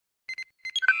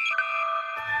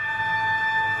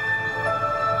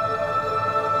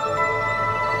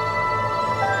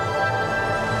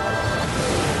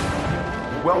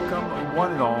Welcome,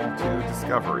 one and all, to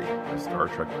Discovery, a Star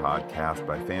Trek podcast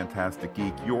by Fantastic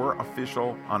Geek, your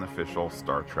official, unofficial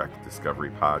Star Trek Discovery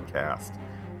podcast.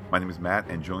 My name is Matt,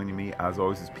 and joining me, as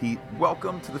always, is Pete.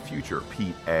 Welcome to the future,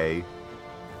 Pete A.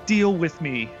 Deal with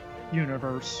me,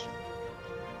 universe.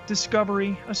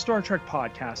 Discovery, a Star Trek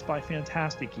podcast by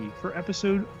Fantastic Geek for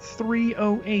episode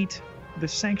 308, The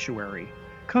Sanctuary,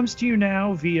 comes to you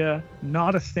now via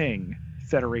Not a Thing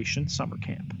Federation Summer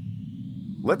Camp.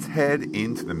 Let's head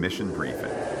into the mission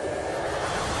briefing.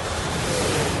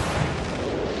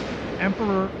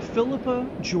 Emperor Philippa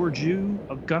Georgiou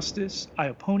Augustus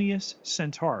Ioponius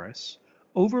Centaurus,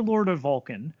 Overlord of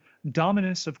Vulcan,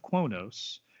 Dominus of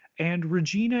Quonos, and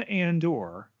Regina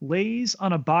Andor lays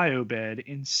on a biobed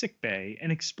in sickbay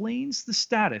and explains the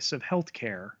status of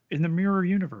healthcare in the Mirror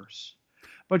Universe.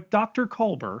 But Dr.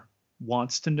 Culber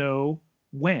wants to know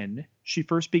when she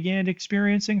first began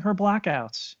experiencing her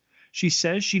blackouts. She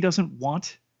says she doesn't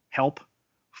want help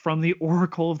from the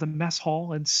Oracle of the Mess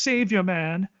Hall and Savior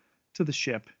Man to the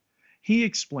ship. He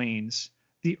explains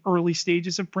the early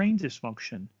stages of brain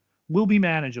dysfunction will be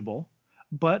manageable,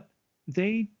 but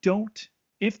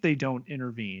if they don't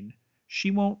intervene,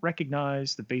 she won't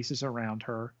recognize the bases around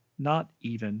her, not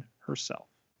even herself.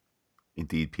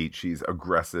 Indeed, Pete, she's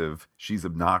aggressive, she's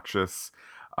obnoxious,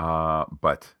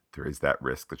 but there is that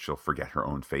risk that she'll forget her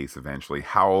own face eventually.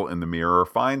 Howl in the mirror,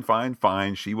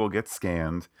 fine, she will get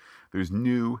scanned. There's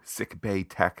new sick bay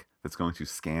tech that's going to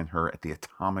scan her at the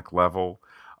atomic level,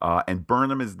 and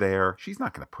Burnham is there. She's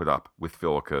not going to put up with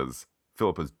Philippa's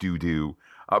doo-doo.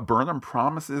 Burnham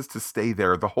promises to stay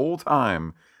there the whole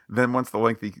time. Then once the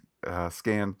lengthy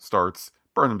scan starts,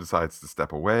 Burnham decides to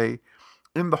step away.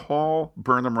 In the hall,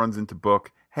 Burnham runs into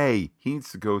Book. Hey, he needs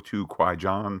to go to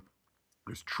Qui-Gon.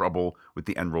 There's trouble with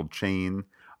the Emerald Chain.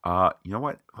 You know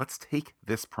what? Let's take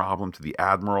this problem to the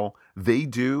Admiral. They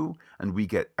do, and we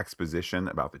get exposition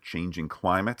about the changing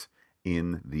climate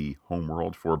in the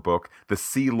homeworld for Book. The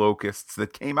sea locusts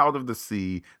that came out of the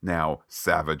sea now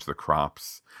savage the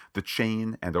crops. The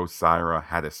Chain and Osira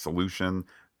had a solution.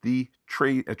 The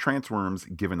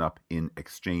transworms given up in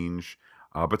exchange.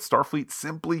 But Starfleet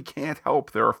simply can't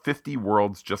help. There are 50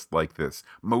 worlds just like this,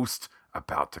 most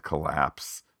about to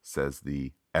collapse, says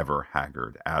the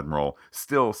ever-haggard Admiral.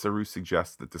 Still, Saru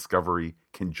suggests that Discovery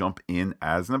can jump in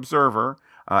as an observer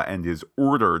and is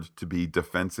ordered to be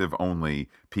defensive only.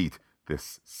 Pete,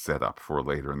 this set up for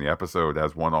later in the episode,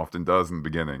 as one often does in the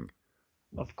beginning.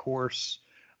 Of course,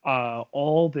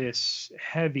 all this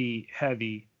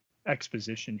heavy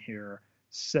exposition here,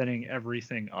 setting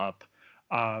everything up,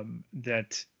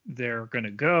 that they're going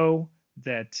to go,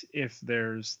 that if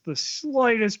there's the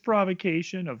slightest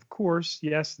provocation, of course,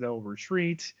 yes, they'll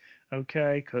retreat,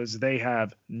 okay, because they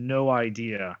have no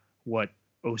idea what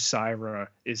Osira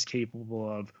is capable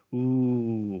of.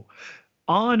 Ooh.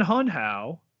 On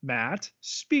Hunhow, Matt,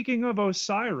 speaking of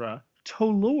Osira,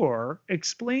 Tolor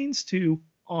explains to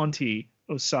Auntie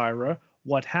Osira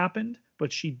what happened,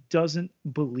 but she doesn't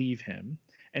believe him.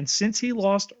 And since he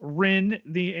lost Rin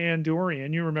the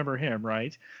Andorian, you remember him,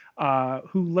 right?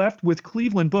 Who left with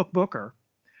Cleveland Booker.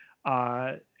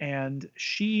 And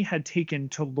she had taken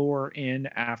Tolor in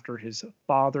after his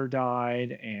father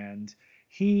died. And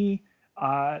he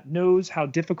knows how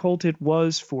difficult it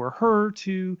was for her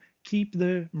to keep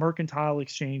the mercantile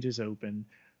exchanges open.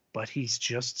 But he's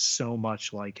just so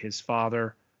much like his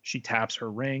father. She taps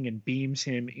her ring and beams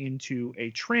him into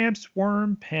a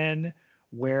transworm pen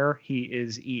where he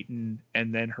is eaten,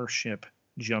 and then her ship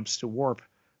jumps to warp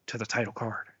to the title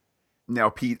card. Now,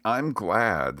 Pete, I'm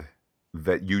glad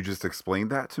that you just explained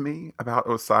that to me about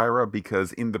Osira,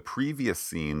 because in the previous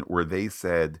scene where they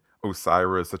said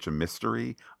Osira is such a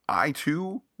mystery, I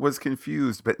too was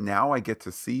confused, but now I get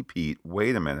to see, Pete,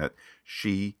 wait a minute,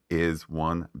 she is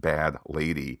one bad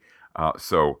lady.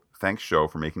 So thanks, show,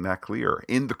 for making that clear.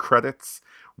 In the credits,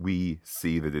 we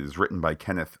see that it is written by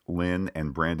Kenneth Lynn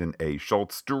and Brandon A.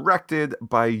 Schultz, directed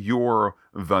by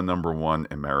the number one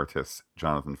emeritus,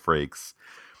 Jonathan Frakes.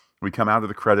 We come out of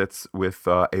the credits with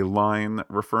a line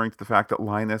referring to the fact that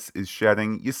Linus is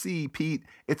shedding. You see, Pete,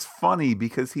 it's funny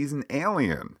because he's an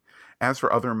alien. As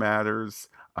for other matters,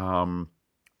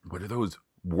 what are those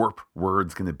warp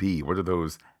words going to be? What are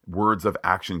those words of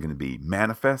action going to be?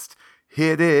 Manifest?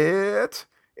 Hit it!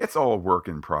 It's all a work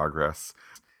in progress.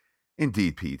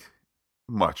 Indeed, Pete.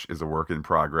 Much is a work in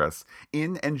progress.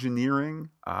 In engineering,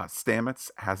 Stamets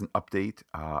has an update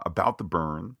about the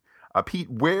burn.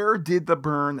 Pete, where did the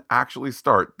burn actually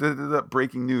start? The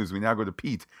breaking news. We now go to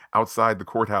Pete outside the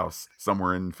courthouse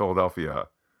somewhere in Philadelphia.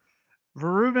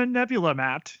 Verumen Nebula,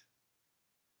 Matt.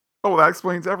 Oh, that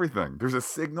explains everything. There's a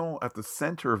signal at the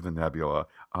center of the nebula,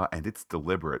 and it's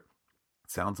deliberate.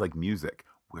 It sounds like music.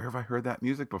 Where have I heard that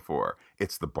music before?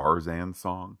 It's the Barzan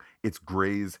song. It's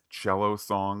Gray's cello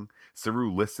song. Saru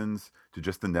listens to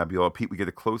just the nebula. Pete, we get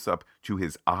a close up to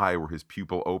his eye where his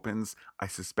pupil opens. I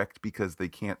suspect because they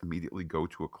can't immediately go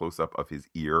to a close up of his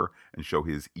ear and show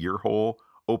his ear hole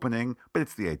opening, but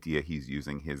it's the idea he's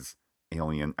using his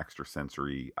alien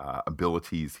extrasensory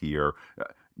abilities here.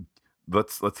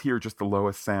 Let's hear just the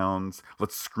lowest sounds.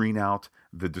 Let's screen out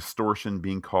the distortion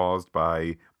being caused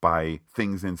by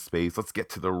things in space. Let's get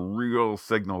to the real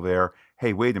signal there.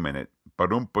 Hey, wait a minute.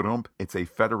 Ba-dum. It's a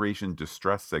Federation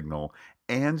distress signal,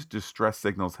 and distress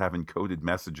signals have encoded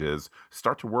messages.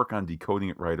 Start to work on decoding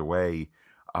it right away.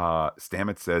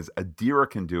 Stamets says Adira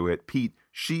can do it. Pete,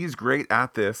 she's great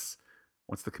at this.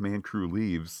 Once the command crew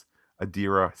leaves,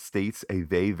 Adira states a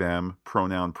they them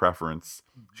pronoun preference.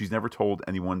 She's never told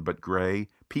anyone but Gray.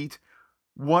 Pete,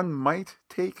 one might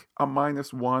take a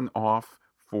 -1 off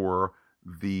for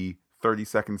the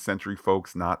 32nd century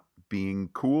folks not being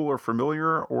cool or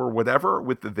familiar or whatever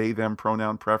with the they them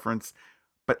pronoun preference.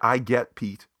 But I get,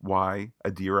 Pete, why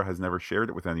Adira has never shared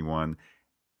it with anyone,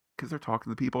 because they're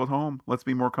talking to people at home. Let's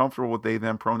be more comfortable with they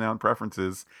them pronoun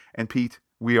preferences. And Pete,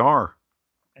 we are.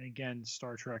 And again,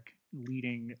 Star Trek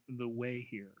leading the way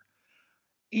here.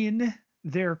 In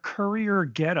their courier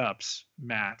get-ups,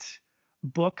 Matt,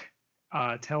 Book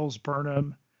tells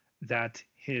Burnham that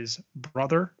his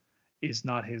brother is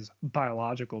not his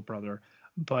biological brother,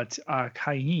 but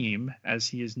Kaim, as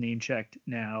he is name checked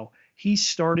now, he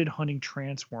started hunting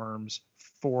transworms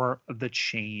for the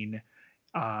chain.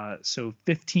 So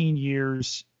 15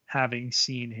 years having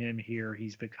seen him here,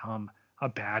 he's become a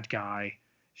bad guy.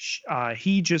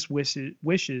 He just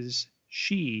wishes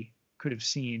she could have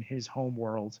seen his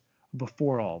homeworld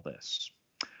before all this.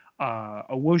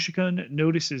 Awoshikun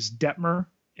notices Detmer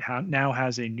now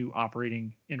has a new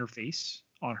operating interface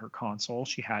on her console.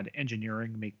 She had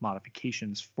engineering make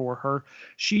modifications for her.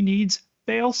 She needs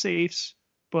fail safes,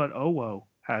 but Owo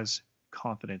has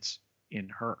confidence in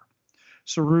her.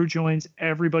 Saru joins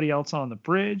everybody else on the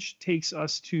bridge, takes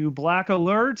us to Black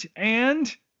Alert,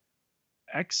 and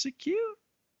execute.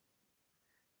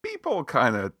 People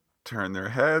kind of turn their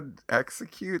head,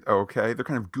 execute. Okay, they're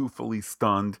kind of goofily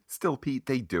stunned. Still, Pete,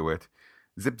 they do it.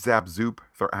 Zip zap zoop,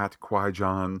 they're at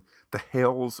Qui-Gon. The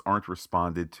hails aren't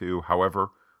responded to. However,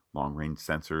 long range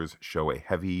sensors show a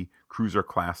heavy cruiser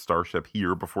class starship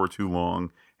here before too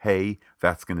long. Hey,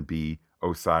 that's going to be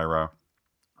Osira.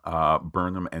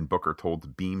 Burnham and Book are told to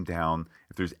beam down.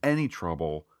 If there's any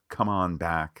trouble, come on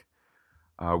back.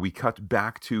 We cut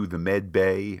back to the med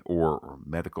bay or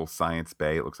medical science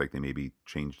bay. It looks like they maybe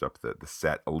changed up the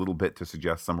set a little bit to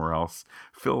suggest somewhere else.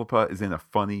 Philippa is in a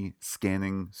funny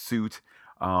scanning suit,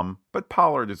 but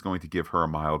Pollard is going to give her a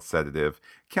mild sedative.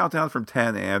 Countdown from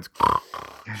 10 and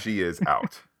she is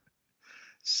out.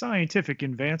 Scientific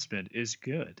advancement is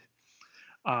good.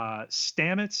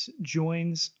 Stamets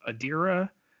joins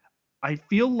Adira. I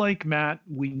feel like, Matt,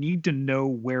 we need to know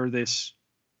where this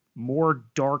more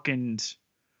darkened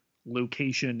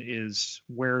location is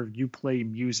where you play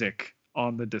music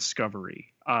on the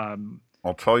Discovery.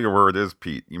 I'll tell you where it is,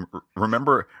 Pete. You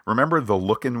remember the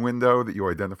look-in window that you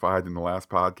identified in the last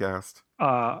podcast?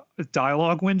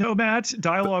 Dialogue window, Matt.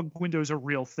 Dialogue window is a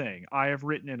real thing. I have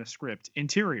written in a script.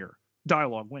 Interior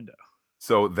dialogue window.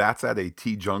 So that's at a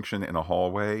T junction in a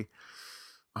hallway.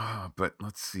 But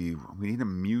let's see. We need a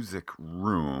music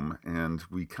room, and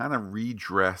we kind of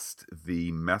redressed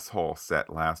the mess hall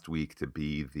set last week to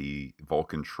be the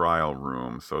Vulcan trial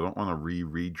room. So I don't want to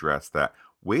redress that.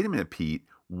 Wait a minute, Pete.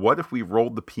 What if we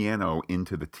rolled the piano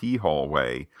into the T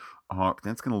hallway?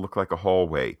 That's going to look like a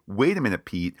hallway. Wait a minute,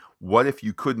 Pete. What if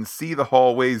you couldn't see the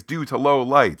hallways due to low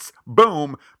lights?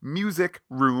 Boom! Music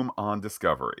room on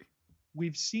Discovery.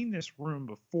 We've seen this room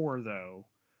before, though.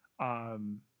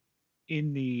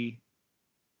 In the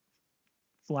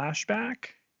flashback,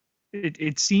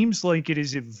 it seems like it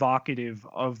is evocative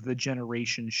of the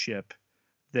generation ship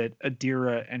that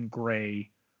Adira and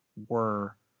Gray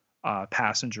were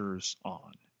passengers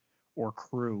on or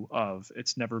crew of.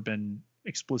 It's never been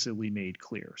explicitly made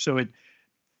clear. So it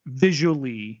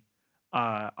visually,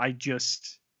 I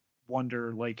just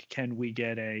wonder, like, can we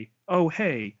get oh,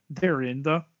 hey, they're in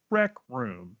the rec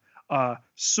room.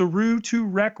 Saru to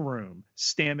rec room,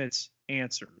 Stamets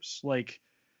answers. Like,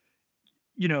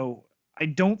 I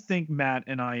don't think Matt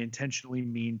and I intentionally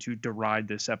mean to deride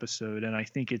this episode, and I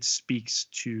think it speaks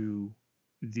to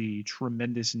the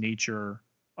tremendous nature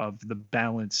of the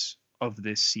balance of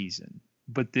this season.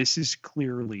 But this is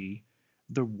clearly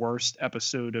the worst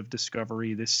episode of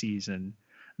Discovery this season.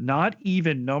 Not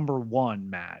even number one,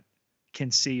 Matt,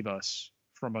 can save us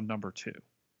from a number two.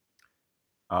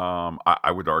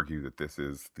 I would argue that this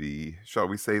is the, shall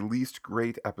we say, least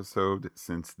great episode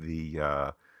since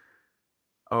the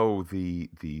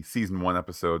season one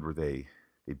episode where they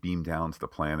beam down to the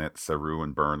planet Saru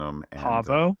and Burnham and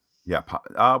Pavo? yeah,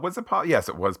 was it Yes,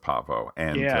 it was Pavo,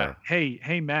 and Yeah.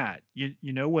 Hey, Matt. You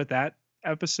know what that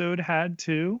episode had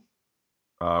too?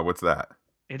 what's that?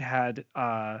 It had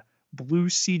blue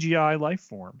CGI life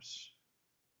forms.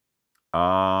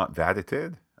 That it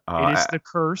did. It is the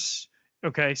curse.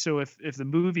 Okay, so if the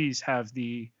movies have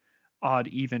the odd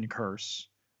even curse,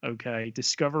 okay,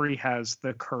 Discovery has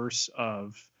the curse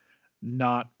of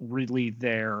not really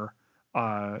their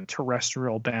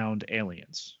terrestrial bound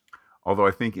aliens. Although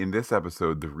I think in this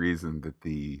episode, the reason that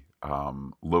the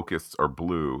locusts are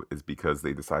blue is because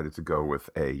they decided to go with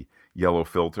a yellow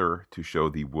filter to show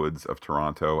the woods of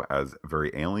Toronto as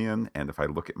very alien. And if I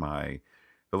look at my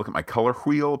color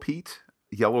wheel, Pete,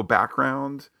 yellow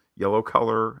background, yellow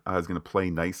color is going to play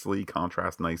nicely,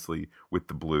 contrast nicely with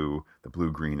the blue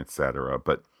green, etc.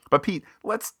 But Pete,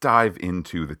 let's dive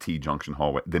into the T Junction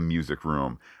hallway, the music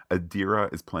room.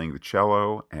 Adira is playing the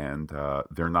cello, and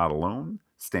they're not alone.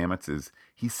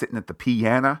 He's sitting at the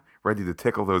piano, ready to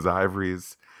tickle those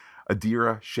ivories.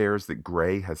 Adira shares that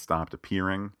Gray has stopped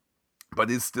appearing,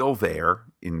 but is still there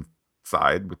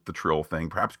inside with the trill thing.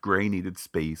 Perhaps Gray needed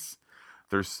space.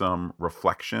 There's some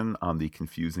reflection on the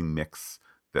confusing mix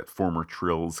that former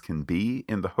trills can be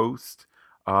in the host.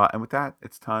 And with that,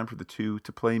 it's time for the two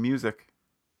to play music.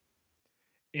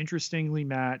 Interestingly,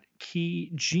 Matt,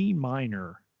 key G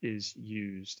minor is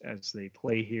used as they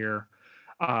play here.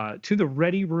 To the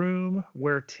ready room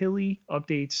where Tilly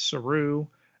updates Saru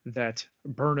that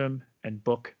Burnham and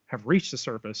Book have reached the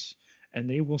surface, and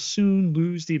they will soon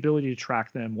lose the ability to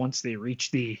track them once they reach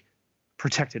the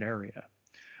protected area.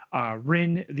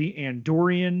 Rin, the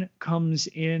Andorian, comes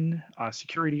in, a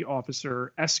security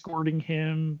officer escorting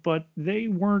him, but they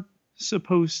weren't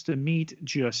supposed to meet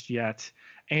just yet,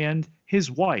 and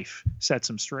his wife sets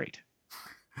him straight.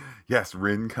 Yes,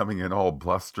 Rin coming in all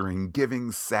blustering,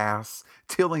 giving sass.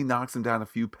 Tilly knocks him down a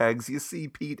few pegs. You see,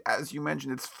 Pete, as you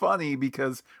mentioned, it's funny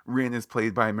because Rin is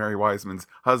played by Mary Wiseman's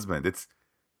husband. It's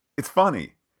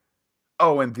funny.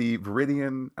 Oh, and the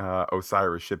Viridian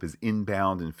Osiris ship is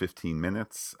inbound in 15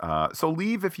 minutes. So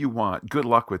leave if you want. Good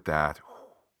luck with that.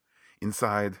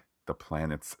 Inside the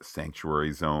planet's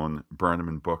sanctuary zone, Burnham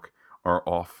and Book are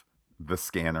off the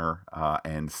scanner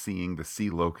and seeing the sea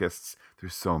locusts.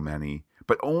 There's so many,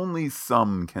 but only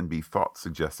some can be thought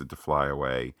suggested to fly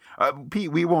away.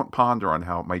 Pete, we won't ponder on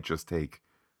how it might just take.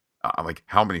 Like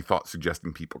how many thought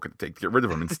suggesting people could it take to get rid of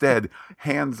them. Instead,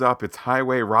 hands up, it's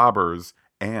highway robbers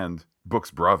and Book's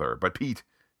brother. But Pete,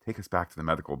 take us back to the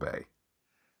medical bay.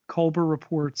 Culber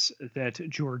reports that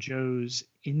Giorgio's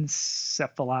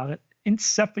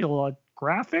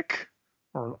encephalographic,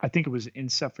 or I think it was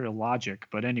encephalogic,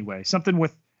 but anyway, something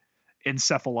with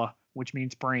encephala, which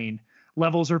means brain,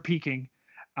 levels are peaking,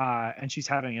 and she's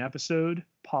having an episode.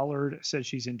 Pollard says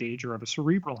she's in danger of a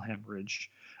cerebral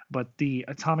hemorrhage, but the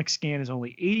atomic scan is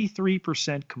only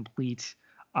 83% complete,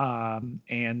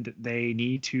 and they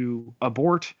need to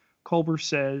abort. Culber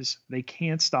says they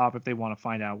can't stop if they want to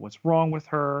find out what's wrong with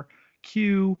her.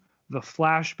 Cue the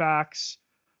flashbacks.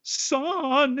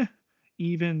 Son!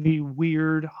 Even the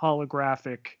weird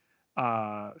holographic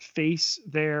face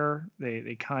there.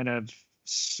 They kind of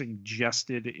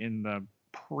suggested in the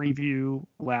preview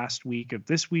last week of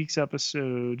this week's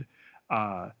episode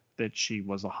that she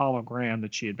was a hologram,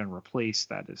 that she had been replaced.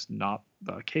 That is not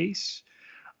the case.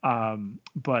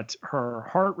 But her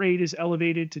heart rate is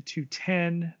elevated to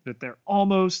 210, that they're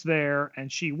almost there,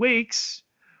 and she wakes.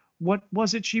 What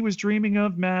was it she was dreaming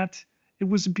of, Matt? It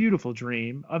was a beautiful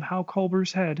dream of how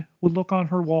Culber's head would look on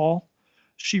her wall.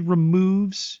 Culber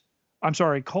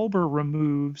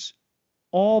removes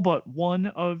all but one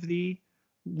of the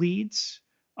leads.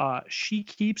 She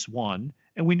keeps one,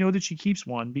 and we know that she keeps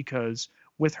one because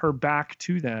with her back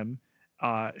to them,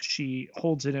 she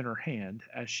holds it in her hand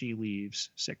as she leaves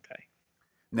sickbay.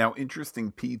 Now,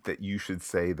 interesting, Pete, that you should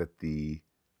say that the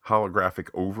holographic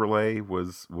overlay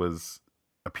was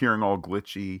appearing all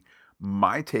glitchy.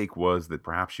 My take was that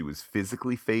perhaps she was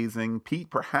physically phasing. Pete,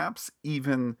 perhaps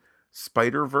even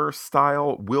Spider-Verse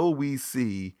style. Will we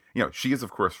see, she is,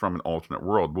 of course, from an alternate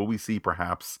world. Will we see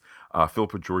perhaps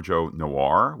Philippa Georgiou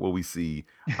Noir? Will we see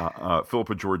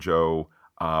Philippa Georgiou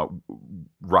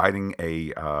riding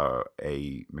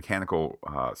a mechanical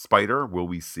spider? Will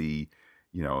we see,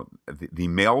 the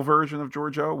male version of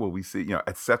Georgiou? Will we see,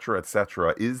 et cetera, et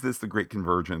cetera? Is this the great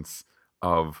convergence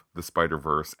of the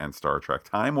Spider-Verse and Star Trek?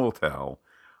 Time will tell.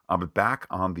 But back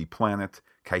on the planet,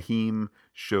 Kahim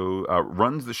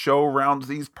runs the show around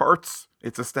these parts.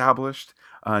 It's established,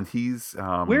 and he's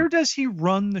Where does he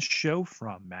run the show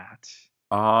from, Matt?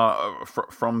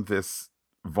 from this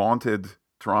vaunted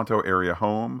Toronto area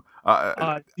home.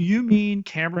 Do you mean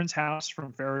Cameron's house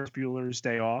from Ferris Bueller's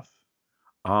Day Off?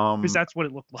 Because Um, that's what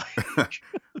it looked like.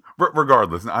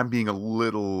 regardless, I'm being a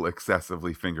little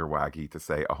excessively finger waggy to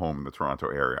say a home in the Toronto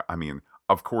area. I mean,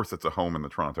 of course, it's a home in the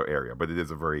Toronto area, but it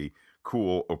is a very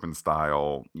cool, open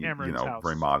style, Cameron's very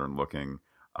house. modern looking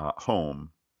home.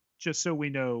 Just so we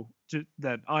know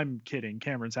that I'm kidding.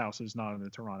 Cameron's house is not in the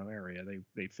Toronto area.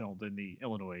 They filmed in the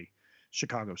Illinois,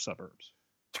 Chicago suburbs.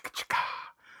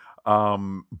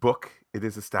 Book, it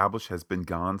is established, has been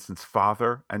gone since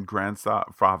father and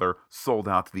grandfather sold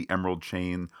out to the Emerald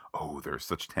Chain. Oh, there's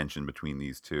such tension between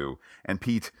these two. And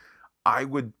Pete, I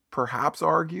would perhaps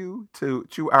argue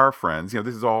to our friends,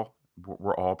 this is all,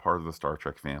 we're all part of the Star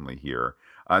Trek family here,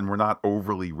 and we're not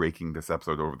overly raking this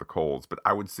episode over the coals, but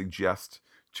I would suggest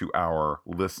to our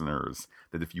listeners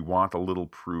that if you want a little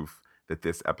proof that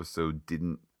this episode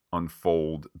didn't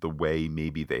unfold the way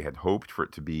maybe they had hoped for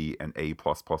it to be an A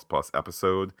plus plus plus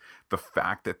episode, the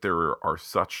fact that there are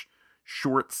such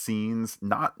short scenes,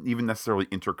 not even necessarily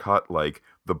intercut, like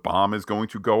the bomb is going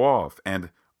to go off,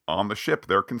 and on the ship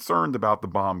they're concerned about the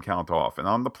bomb count off, and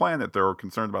on the planet they're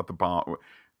concerned about the bomb.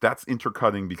 That's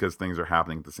intercutting because things are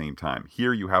happening at the same time.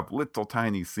 Here you have little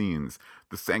tiny scenes,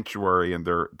 the sanctuary and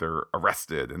they're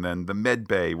arrested, and then the med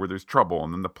bay where there's trouble,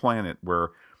 and then the planet where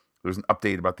there's an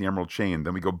update about the Emerald Chain.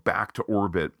 Then we go back to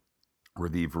orbit where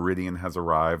the Viridian has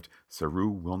arrived. Saru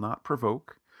will not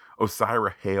provoke.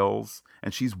 Osyraa hails,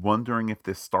 and she's wondering if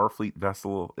this Starfleet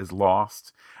vessel is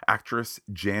lost. Actress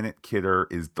Janet Kidder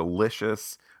is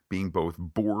delicious, being both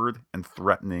bored and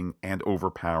threatening and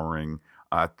overpowering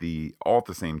all at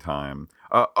the same time.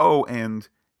 And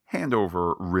hand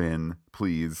over Rin,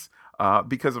 please.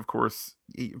 Because of course,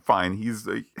 he's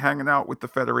hanging out with the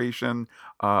Federation.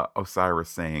 Osyraa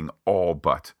saying all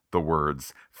but the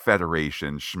words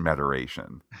Federation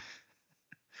Schmederation.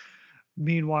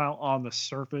 Meanwhile, on the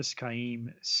surface,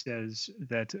 Kaim says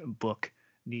that Book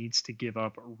needs to give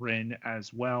up Rin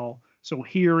as well. So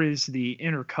here is the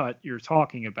intercut you're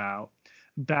talking about.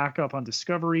 Back up on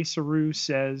Discovery, Saru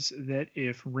says that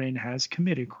if Rin has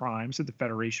committed crimes, that the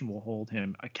Federation will hold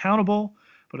him accountable.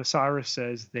 But Osyraa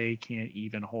says they can't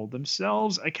even hold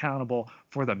themselves accountable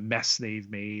for the mess they've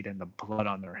made and the blood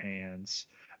on their hands.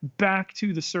 Back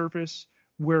to the surface,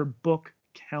 where Book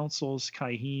counsels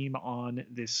Kahim on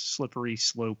this slippery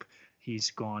slope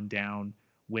he's gone down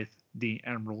with the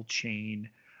Emerald Chain.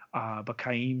 But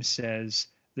Kahim says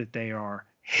that they are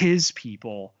his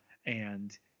people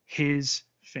and his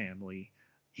family.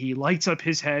 He lights up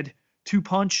his head to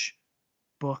punch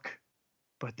Book,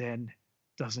 but then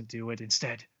doesn't do it.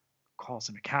 Instead, calls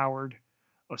him a coward.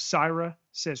 Osyraa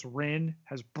says Rin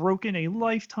has broken a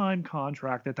lifetime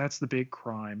contract, that's the big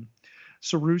crime.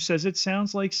 Saru says it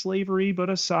sounds like slavery, but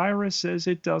Osyraa says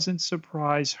it doesn't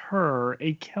surprise her.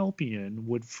 A Kelpian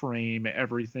would frame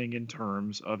everything in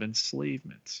terms of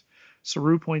enslavement.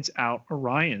 Saru points out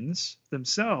Orions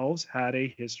themselves had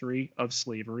a history of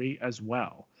slavery as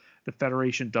well. The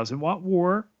Federation doesn't want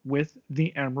war with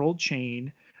the Emerald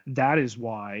Chain. That is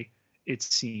why it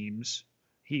seems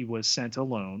he was sent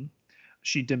alone.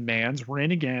 She demands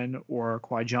Rin again, or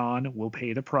Qui-Gon will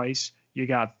pay the price. You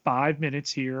got 5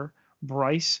 minutes here.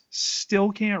 Bryce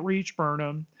still can't reach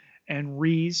Burnham, and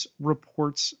Reese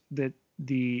reports that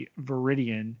the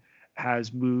Viridian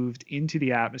has moved into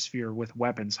the atmosphere with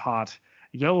weapons hot.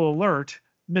 Yellow alert,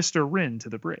 Mr. Rin to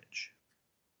the bridge.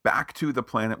 Back to the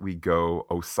planet we go.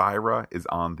 Osyraa is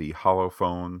on the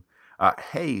holophone.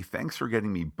 Hey, thanks for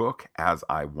getting me Book as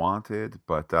I wanted,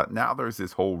 but now there's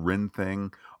this whole Rin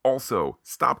thing. Also,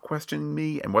 stop questioning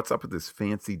me, and what's up with this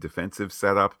fancy defensive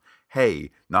setup?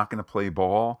 Hey, not gonna play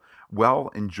ball?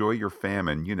 Well, enjoy your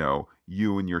famine,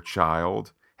 you and your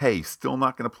child. Hey, still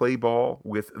not gonna play ball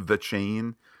with the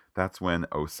chain? That's when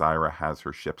Osyraa has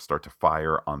her ship start to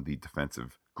fire on the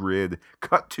defensive grid.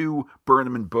 Cut to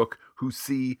Burnham and Book, who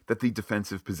see that the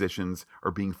defensive positions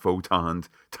are being photoned.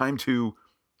 Time to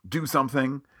do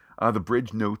something. The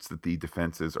bridge notes that the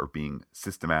defenses are being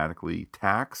systematically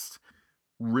taxed.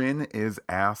 Rin is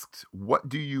asked, what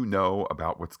do you know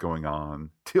about what's going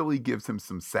on? Tilly gives him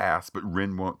some sass, but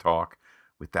Rin won't talk.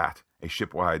 With that, a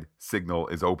shipwide signal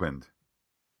is opened.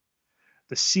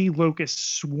 The sea locusts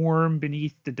swarm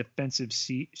beneath the defensive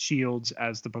shields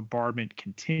as the bombardment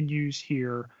continues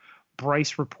here.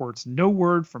 Bryce reports no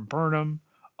word from Burnham.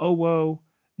 Owo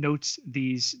notes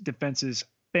these defenses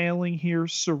failing here.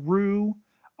 Saru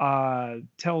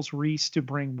tells Reese to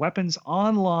bring weapons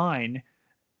online.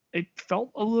 It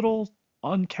felt a little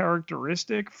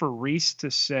uncharacteristic for Reese to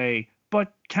say,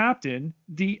 "But Captain,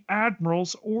 the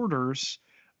Admiral's orders."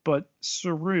 But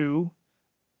Saru,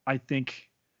 I think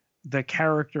the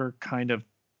character kind of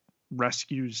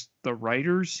rescues the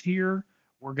writers here.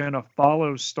 We're going to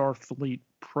follow Starfleet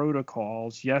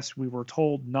protocols. Yes, we were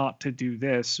told not to do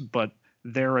this, but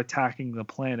they're attacking the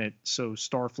planet, so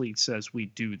Starfleet says we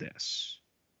do this.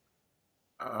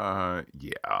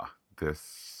 Yeah,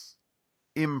 this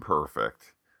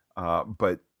imperfect.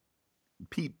 But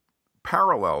Pete,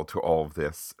 parallel to all of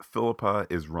this, Philippa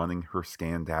is running her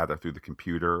scan data through the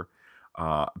computer.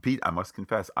 Pete, I must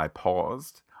confess, I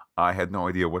paused. I had no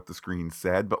idea what the screen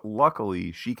said, but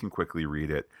luckily she can quickly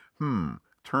read it.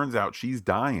 Turns out she's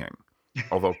dying.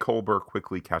 Although Colbert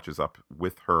quickly catches up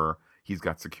with her, he's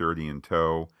got security in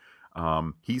tow.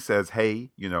 He says,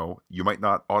 hey, you might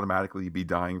not automatically be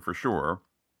dying for sure.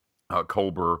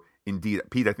 Colbert, indeed,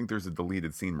 Pete, I think there's a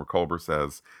deleted scene where Colbert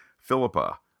says,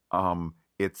 Philippa,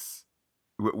 it's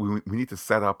we need to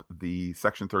set up the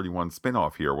Section 31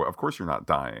 spinoff here. Well, of course, you're not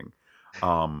dying.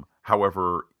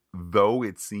 However, though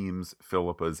it seems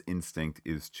Philippa's instinct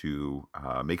is to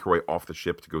make her way off the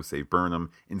ship to go save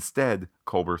Burnham, instead,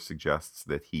 Culber suggests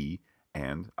that he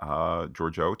and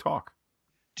Georgiou talk.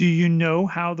 Do you know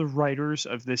how the writers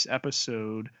of this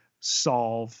episode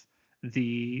solve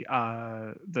the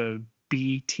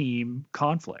B team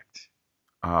conflict?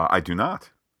 I do not.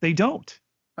 They don't.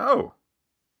 Oh.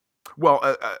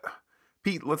 Well,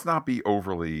 Pete, let's not be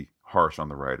overly harsh on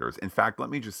the writers. In fact, let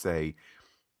me just say,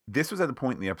 this was at a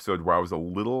point in the episode where I was a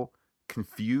little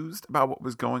confused about what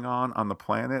was going on the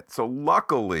planet. So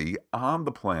luckily, on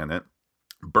the planet,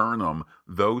 Burnham,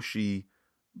 though she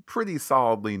pretty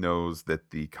solidly knows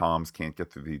that the comms can't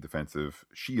get through the defensive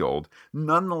shield,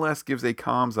 nonetheless gives a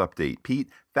comms update. Pete,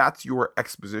 that's your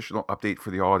expositional update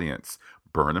for the audience.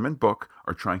 Burnham and Book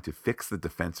are trying to fix the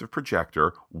defensive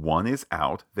projector. One is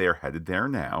out. They are headed there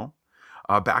now.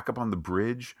 Back up on the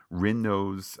bridge, Rin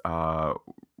knows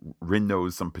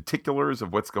some particulars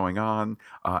of what's going on,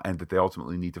 and that they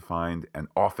ultimately need to find an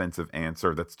offensive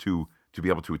answer. That's to be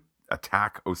able to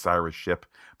attack Osiris' ship,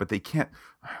 but they can't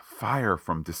fire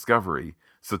from Discovery.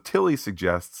 So Tilly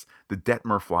suggests the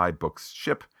Detmer fly Book's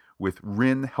ship, with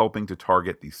Rin helping to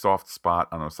target the soft spot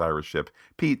on Osiris' ship.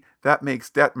 Pete, that makes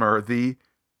Detmer the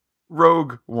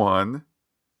rogue one,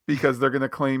 because they're going to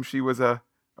claim she was a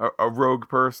rogue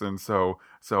person. So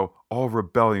all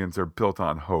rebellions are built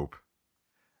on hope.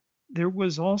 There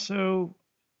was also,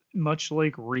 much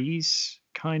like Reese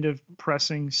kind of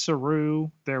pressing Saru,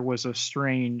 there was a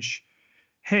strange,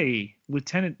 hey,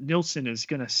 Lieutenant Nilsson is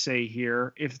going to say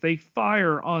here, if they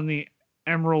fire on the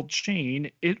Emerald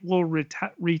Chain, it will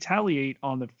retaliate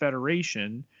on the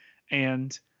Federation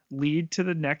and lead to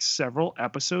the next several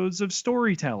episodes of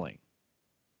storytelling.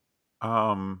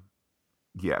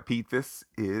 Yeah, Pete, this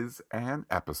is an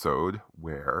episode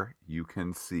where you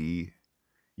can see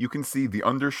the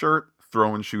undershirt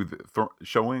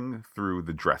showing through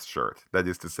the dress shirt. That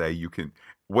is to say,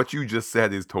 what you just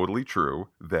said is totally true,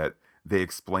 that they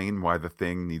explain why the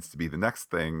thing needs to be the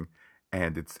next thing,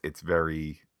 and it's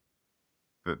very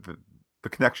the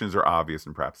connections are obvious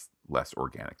and perhaps less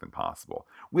organic than possible.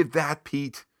 With that,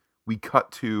 Pete, we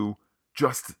cut to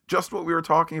just what we were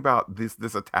talking about, this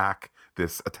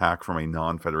attack from a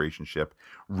non-Federation ship.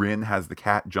 Rin has the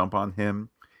cat jump on him.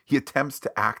 He attempts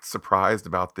to act surprised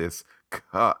about this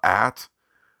cat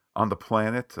on the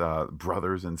planet.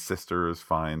 Brothers and sisters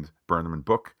find Burnham and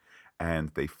Book, and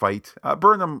they fight.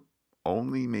 Burnham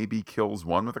only maybe kills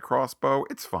one with a crossbow.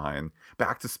 It's fine.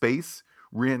 Back to space,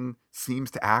 Rin seems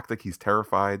to act like he's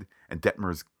terrified, and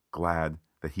Detmer's glad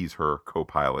that he's her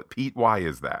co-pilot. Pete, why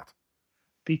is that?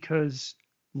 Because,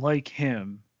 like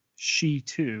him, she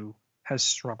too has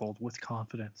struggled with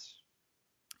confidence.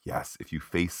 Yes, if you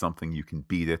face something, you can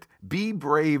beat it. Be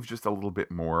brave just a little bit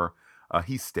more.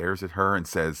 He stares at her and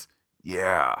says,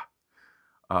 yeah.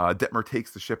 Detmer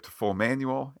takes the ship to full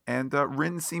manual, and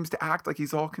Rin seems to act like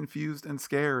he's all confused and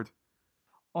scared.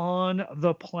 On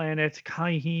the planet,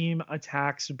 Kaim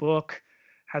attacks Book,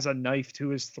 has a knife to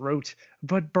his throat,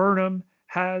 but Burnham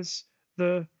has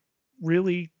the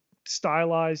really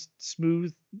stylized,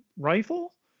 smooth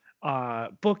rifle.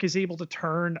 Book is able to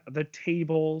turn the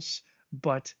tables,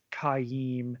 but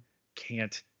Kaim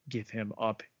can't give him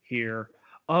up here.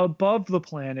 Above the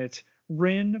planet,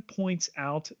 Rin points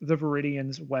out the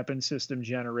Viridian's weapon system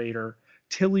generator.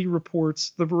 Tilly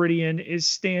reports the Viridian is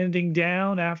standing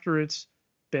down after it's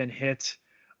been hit.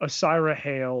 Osyraa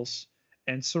hails,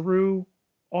 and Saru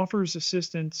offers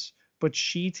assistance, but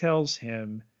she tells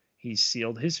him he's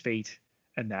sealed his fate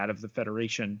and that of the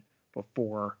Federation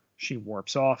before she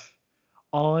warps off.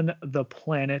 On the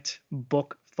planet,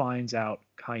 Book finds out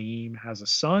Kaim has a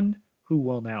son who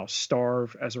will now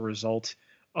starve as a result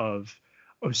of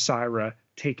Osira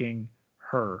taking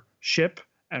her ship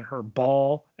and her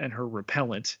ball and her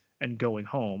repellent and going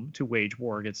home to wage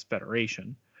war against the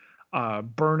Federation.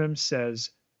 Burnham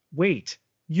says, "Wait,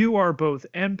 you are both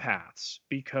empaths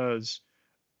because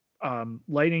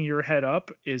lighting your head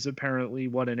up is apparently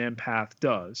what an empath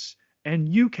does. And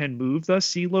you can move the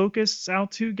sea locusts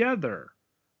out together,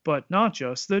 but not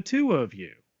just the two of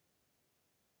you."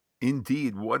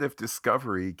 Indeed, what if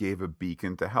Discovery gave a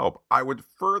beacon to help? I would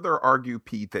further argue,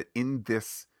 Pete, that in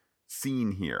this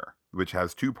scene here, which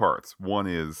has two parts, one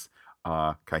is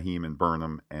Kahim and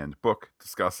Burnham and Book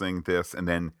discussing this, and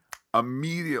then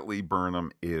immediately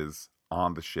Burnham is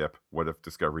on the ship. What if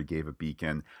Discovery gave a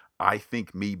beacon? I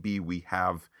think maybe we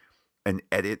have an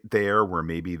edit there where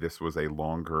maybe this was a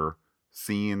longer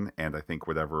scene, and I think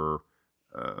whatever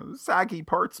saggy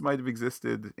parts might have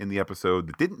existed in the episode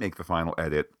that didn't make the final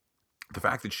edit, the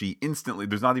fact that she instantly,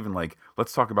 there's not even like,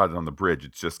 let's talk about it on the bridge.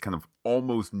 It's just kind of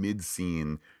almost mid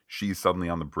scene. She's suddenly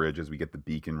on the bridge as we get the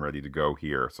beacon ready to go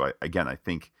here. So I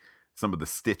think some of the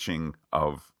stitching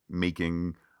of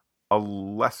making a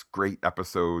less great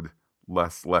episode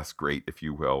less great, if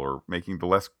you will, or making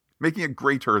it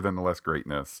greater than the less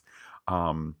greatness.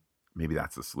 Maybe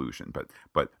that's the solution.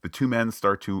 But the two men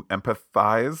start to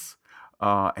empathize,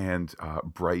 and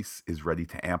Bryce is ready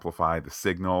to amplify the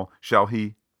signal. Shall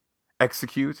he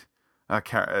execute?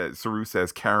 Saru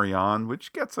says carry on,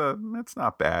 which gets that's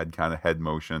not bad kind of head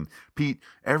motion. Pete,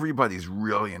 everybody's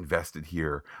really invested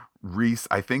here. Reese,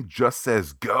 I think, just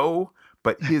says go,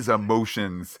 but his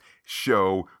emotions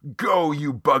show go,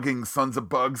 you bugging sons of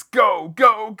bugs. Go,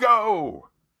 go, go.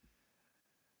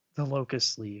 The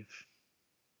locusts leave.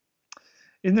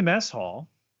 In the mess hall,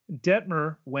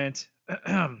 Detmer went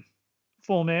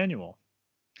full manual.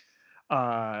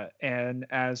 And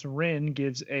as Rin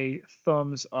gives a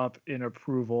thumbs up in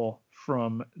approval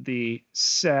from the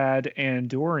sad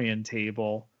Andorian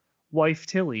table, wife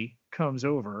Tilly comes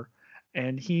over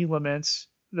and he laments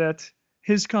that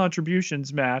his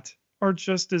contributions, Matt, are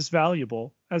just as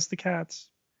valuable as the cat's.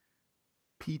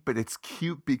 Pete, but it's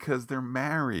cute because they're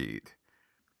married.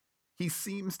 He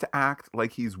seems to act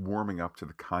like he's warming up to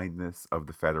the kindness of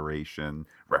the Federation,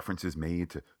 references made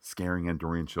to scaring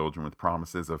Andorian children with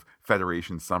promises of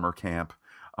Federation summer camp.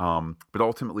 But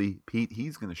ultimately, Pete,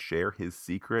 he's going to share his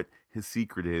secret. His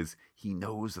secret is he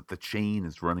knows that the chain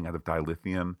is running out of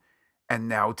dilithium. And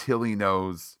now Tilly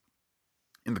knows.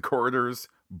 In the corridors,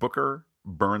 Booker,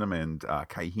 Burnham, and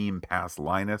Kahim pass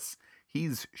Linus.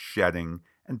 He's shedding,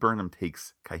 and Burnham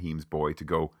takes Kahim's boy to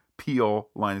go peel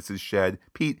Linus's shed.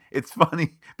 Pete, it's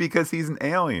funny because he's an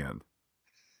alien.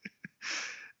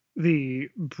 The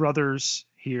brothers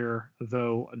here,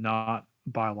 though not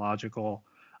biological,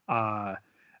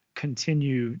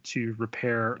 continue to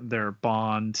repair their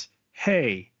bond.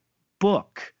 Hey,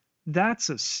 Book, that's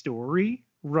a story,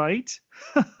 right?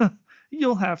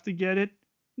 You'll have to get it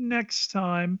next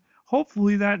time.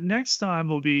 Hopefully that next time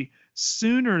will be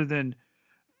sooner than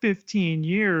 15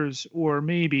 years, or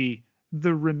maybe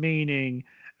the remaining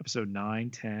episode 9,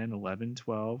 10, 11,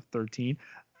 12, 13,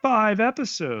 5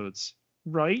 episodes.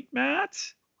 Right, Matt?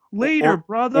 Later,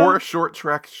 brother. Or a short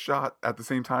trek shot at the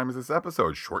same time as this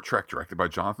episode. Short trek directed by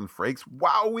Jonathan Frakes.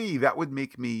 Wowee! That would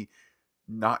make me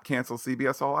not cancel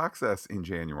CBS All Access in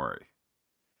January.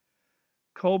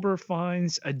 Culber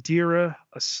finds Adira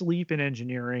asleep in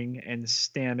engineering, and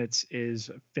Stamets is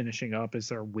finishing up as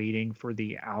they're waiting for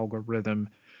the algorithm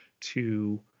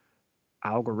to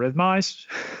algorithmize,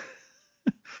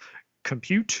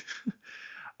 compute.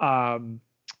 He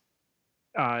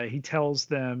tells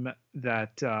them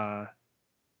that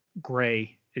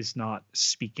Gray is not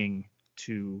speaking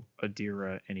to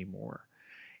Adira anymore.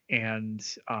 And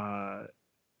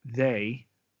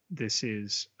this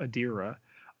is Adira,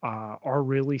 are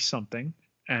really something.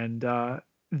 And Adira,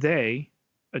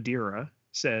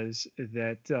 says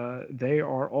that they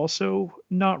are also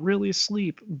not really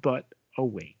asleep, but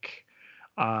awake.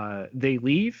 They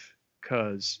leave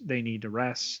because they need to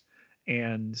rest,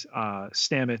 and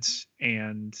Stamets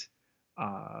and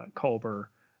Culber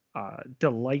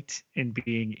delight in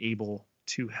being able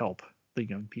to help the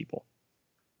young people.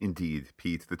 Indeed,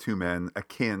 Pete, the two men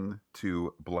akin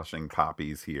to blushing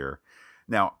poppies here.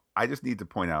 Now, I just need to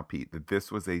point out, Pete, that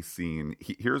this was a scene.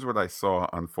 Here's what I saw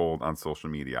unfold on social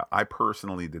media. I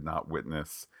personally did not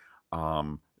witness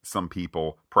some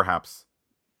people, perhaps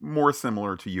more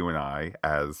similar to you and I,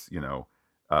 as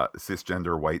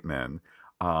cisgender white men,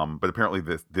 But apparently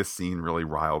this scene really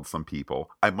riled some people.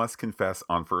 I must confess,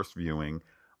 on first viewing,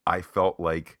 I felt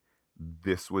like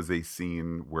this was a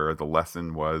scene where the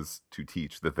lesson was to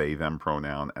teach the they them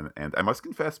pronoun, and I must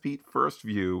confess, Pete, first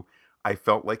view, I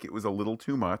felt like it was a little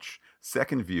too much.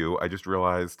 Second view, I just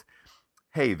realized,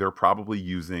 hey, they're probably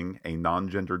using a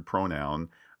non-gendered pronoun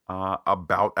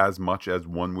about as much as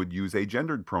one would use a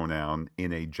gendered pronoun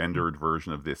in a gendered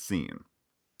version of this scene.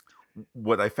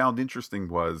 What I found interesting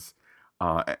was,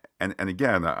 and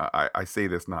again, I say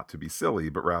this not to be silly,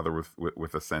 but rather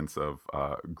with a sense of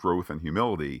growth and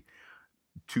humility,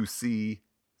 to see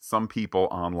some people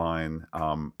online,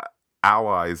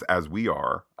 allies as we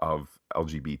are of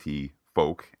LGBT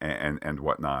folk and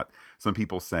whatnot. Some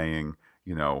people saying,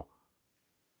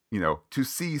 to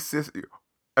see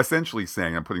essentially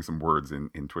saying, I'm putting some words in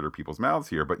Twitter people's mouths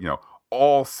here, but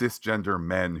all cisgender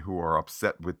men who are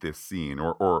upset with this scene,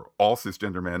 or all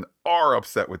cisgender men are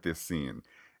upset with this scene.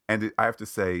 And I have to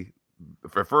say,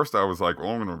 at first I was like, well,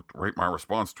 I'm going to write my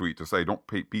response tweet to say, don't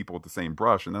paint people with the same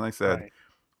brush. And then I said, Right.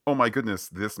 oh my goodness,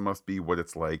 this must be what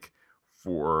it's like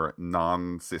for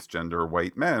non-cisgender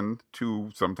white men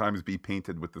to sometimes be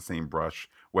painted with the same brush,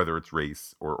 whether it's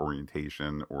race or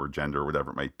orientation or gender, or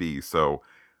whatever it might be. So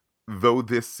though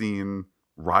this scene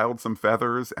riled some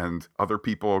feathers and other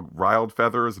people riled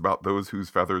feathers about those whose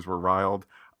feathers were riled,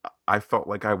 I felt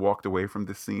like I walked away from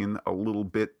this scene a little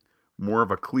bit more of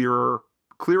a clearer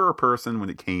person when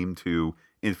it came to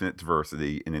infinite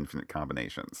diversity and infinite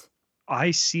combinations. I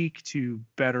seek to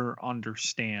better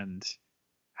understand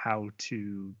how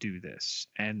to do this,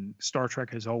 and Star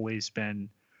Trek has always been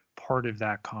part of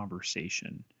that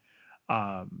conversation.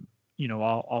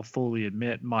 I'll fully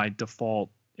admit my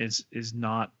default is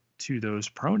not to those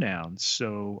pronouns,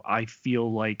 so I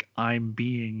feel like I'm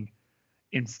being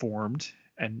informed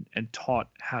and taught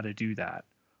how to do that.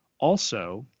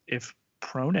 Also, if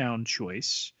pronoun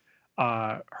choice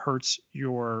hurts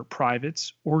your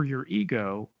privates or your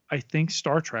ego, I think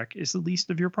Star Trek is the least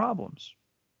of your problems.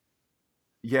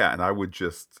 Yeah, and I would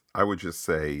just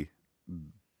say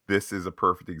this is a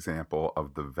perfect example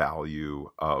of the value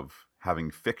of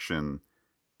having fiction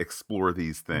explore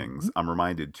these things. Mhm. I'm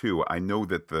reminded too. I know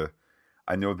that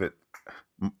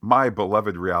my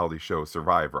beloved reality show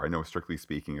Survivor. I know, strictly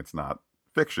speaking, it's not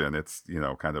fiction. It's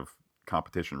kind of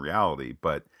competition reality.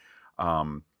 But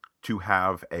um, to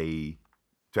have a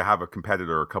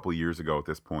competitor a couple of years ago at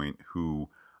this point who,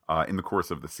 in the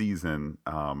course of the season,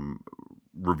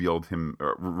 revealed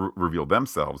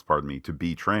themselves, pardon me, to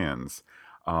be trans,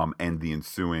 and the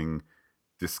ensuing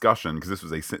discussion, because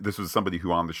this was somebody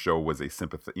who on the show was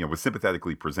was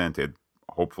sympathetically presented.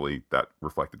 Hopefully that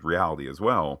reflected reality as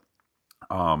well.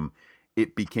 um,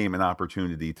 it became an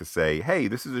opportunity to say, hey,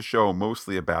 this is a show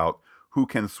mostly about who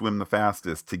can swim the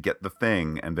fastest to get the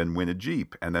thing and then win a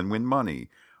Jeep and then win money.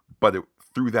 But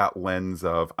through that lens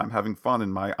of, I'm having fun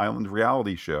in my island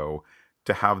reality show,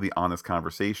 to have the honest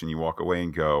conversation, you walk away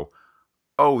and go,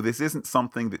 oh, this isn't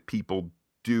something that people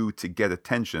do to get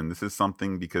attention. This is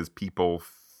something because people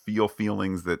feel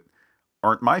feelings that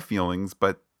aren't my feelings,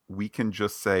 but we can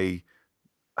just say,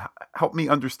 help me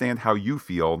understand how you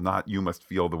feel, not you must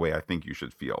feel the way I think you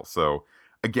should feel. So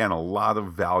again, a lot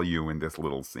of value in this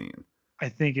little scene. I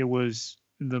think it was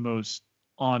the most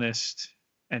honest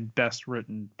and best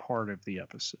written part of the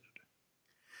episode.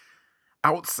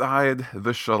 Outside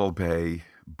the shuttle bay,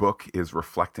 Book is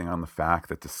reflecting on the fact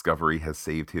that Discovery has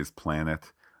saved his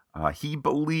planet. He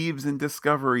believes in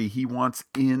Discovery. He wants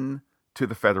in to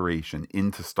the Federation,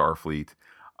 into Starfleet.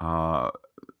 Uh,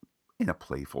 in a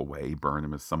playful way,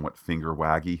 Burnham is somewhat finger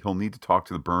waggy. He'll need to talk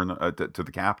to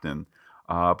the captain,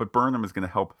 but Burnham is going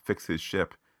to help fix his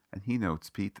ship, and he notes,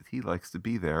 Pete, that he likes to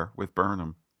be there with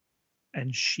Burnham.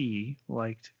 And she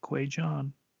liked Quay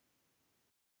John.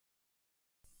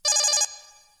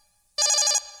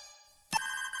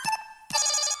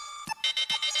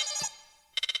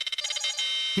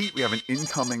 Pete, we have an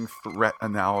incoming threat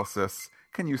analysis.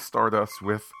 Can you start us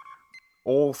with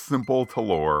Ol Simple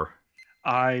Talor?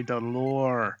 I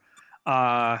Delore.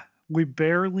 Uh, we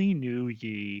barely knew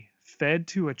ye. Fed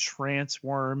to a trance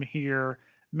worm here.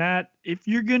 Matt, if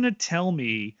you're gonna tell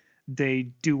me they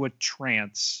do a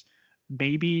trance,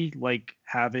 maybe like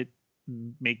have it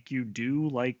make you do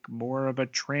like more of a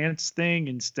trance thing.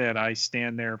 Instead, I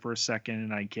stand there for a second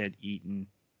and I get eaten.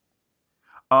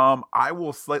 I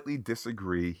will slightly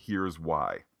disagree. Here's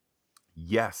why.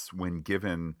 Yes, when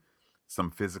given some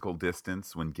physical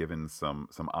distance, when given some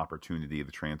opportunity,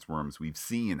 the trance worms, we've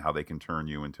seen how they can turn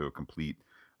you into a complete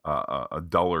a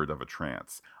dullard of a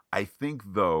trance. I think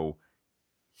though,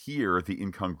 here the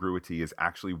incongruity is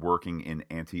actually working in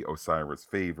anti Osiris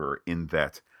favor, in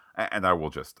that and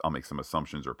I'll make some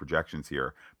assumptions or projections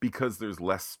here, because there's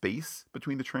less space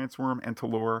between the transworm and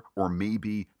Talor, or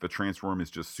maybe the transworm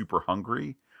is just super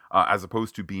hungry, as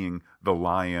opposed to being the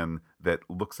lion that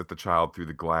looks at the child through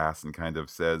the glass and kind of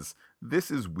says,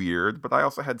 "This is weird, but I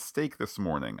also had steak this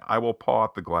morning. I will paw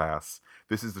at the glass."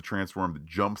 This is the transform that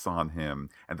jumps on him,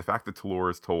 and the fact that Talor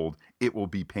is told it will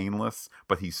be painless,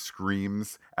 but he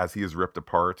screams as he is ripped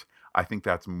apart. I think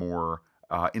that's more,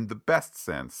 in the best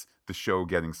sense, the show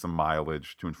getting some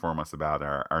mileage to inform us about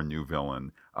our new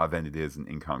villain, than it is an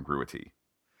incongruity.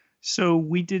 So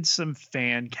we did some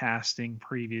fan casting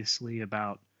previously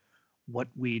about what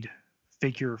we'd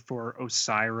figure for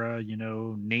Osira,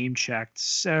 name checked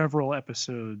several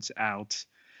episodes out.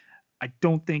 I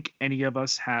don't think any of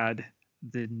us had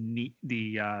the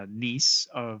niece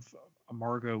of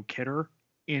Margot Kidder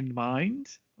in mind,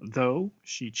 though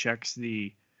she checks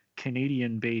the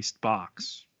Canadian-based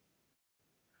box.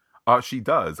 She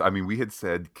does. I mean, we had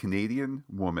said Canadian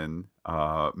woman,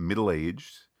 middle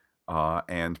aged,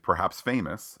 and perhaps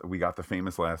famous. We got the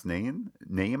famous last name,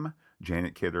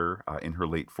 Janet Kidder, in her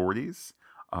late 40s.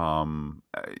 A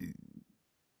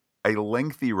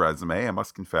lengthy resume, I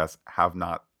must confess. I have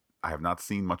not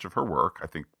seen much of her work. I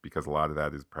think because a lot of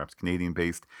that is perhaps Canadian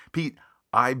based. Pete,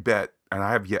 I bet, and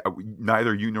I have yet,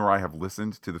 neither you nor I have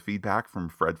listened to the feedback from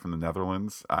Fred from the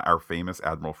Netherlands, our famous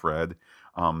Admiral Fred.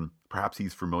 Perhaps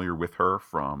he's familiar with her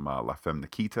from La Femme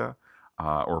Nikita,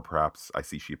 or perhaps I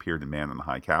see she appeared in Man in the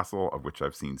High Castle, of which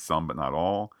I've seen some but not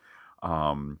all.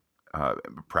 Um, uh,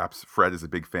 Perhaps Fred is a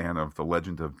big fan of The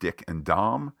Legend of Dick and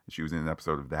Dom. She was in an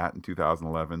episode of that in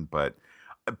 2011. But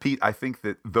Pete, I think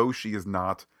that though she is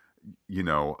not,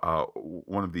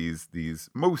 one of these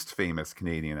most famous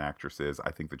Canadian actresses,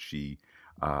 I think that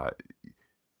uh,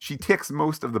 she ticks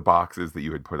most of the boxes that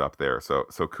you had put up there. So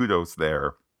kudos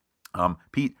there.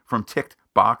 Pete, from ticked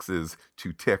boxes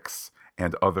to ticks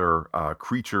and other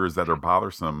creatures that are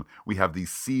bothersome, we have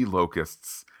these sea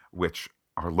locusts, which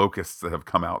are locusts that have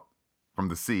come out from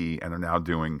the sea and are now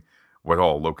doing what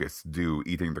all locusts do,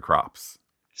 eating the crops.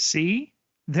 See,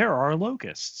 there are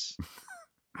locusts.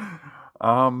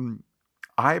 um,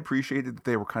 I appreciated that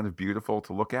they were kind of beautiful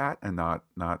to look at and not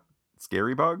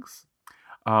scary bugs.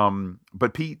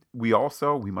 But Pete, we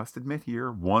must admit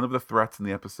here, one of the threats in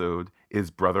the episode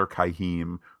is Brother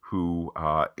Kaheem, who,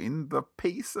 in the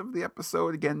pace of the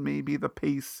episode, again, maybe the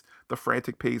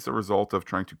frantic pace, a result of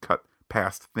trying to cut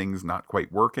past things not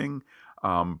quite working.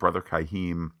 Brother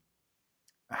Kaheem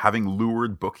having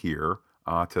lured Book here,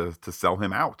 to sell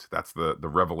him out. That's the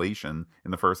revelation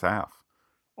in the first half.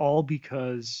 All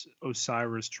because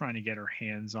Osira's trying to get her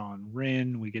hands on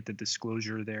Rin. We get the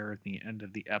disclosure there at the end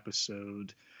of the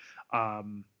episode.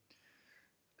 Um,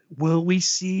 will we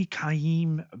see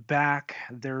Kaim back?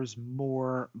 There's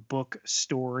more Book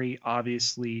story,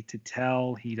 obviously, to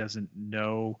tell. He doesn't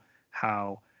know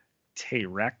how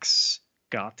T-Rex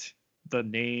got the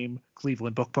name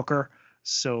Cleveland Book Booker.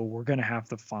 So we're going to have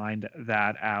to find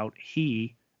that out.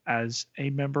 He, as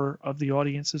a member of the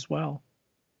audience as well.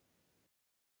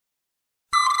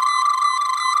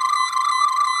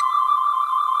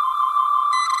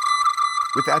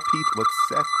 With that, Pete, let's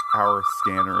set our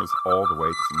scanners all the way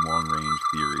to some long-range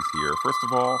theories here. First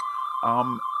of all,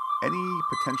 any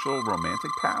potential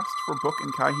romantic past for Book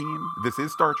and Kaheem? This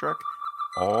is Star Trek.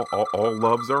 All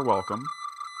loves are welcome.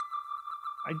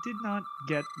 I did not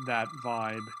get that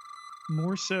vibe.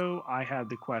 More so, I had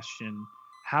the question,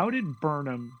 how did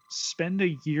Burnham spend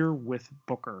a year with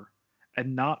Booker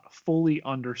and not fully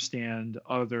understand,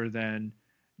 other than,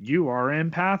 you are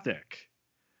empathic,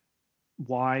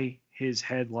 why his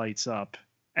head lights up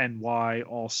and why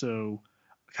also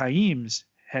Kaim's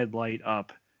head light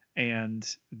up, and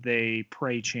they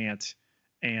pray chant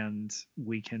and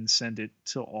we can send it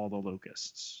to all the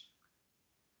locusts?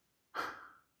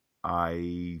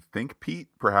 I think, Pete,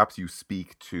 perhaps you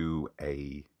speak to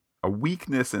a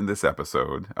weakness in this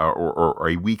episode, or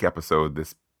a weak episode,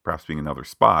 this perhaps being another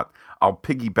spot. I'll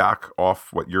piggyback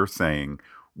off what you're saying.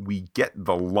 We get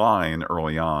the line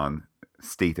early on,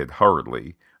 stated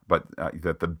hurriedly, but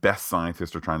that the best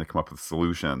scientists are trying to come up with a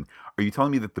solution. Are you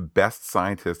telling me that the best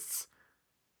scientists,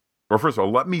 or first of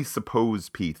all, let me suppose,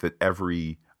 Pete, that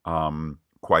every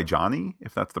Kwaijani,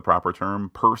 if that's the proper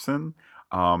term, person,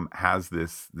 has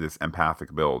this empathic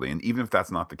ability, and even if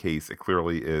that's not the case, it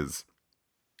clearly is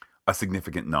a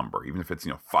significant number. Even if it's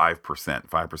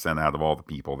 5% out of all the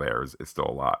people there is still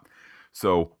a lot.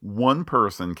 So one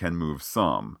person can move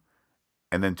some,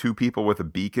 and then two people with a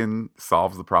beacon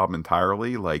solves the problem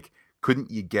entirely. Like,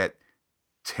 couldn't you get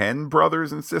 10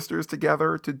 brothers and sisters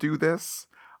together to do this?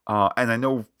 And I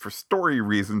know for story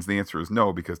reasons the answer is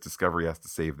no, because Discovery has to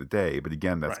save the day. But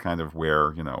again, that's Right. kind of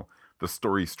where, you know, the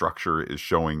story structure is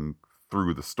showing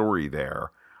through the story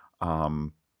there.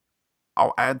 Um,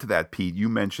 I'll add to that, Pete. You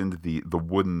mentioned the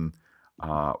wooden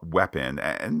weapon,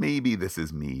 and maybe this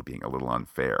is me being a little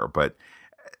unfair, but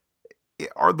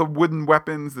are the wooden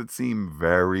weapons that seem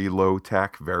very low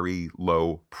tech, very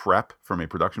low prep from a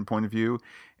production point of view,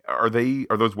 are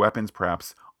those weapons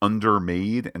perhaps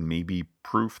undermade and maybe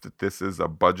proof that this is a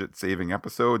budget saving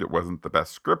episode? It wasn't the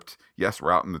best script. Yes,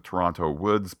 we're out in the Toronto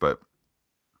woods, but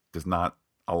there's not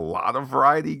a lot of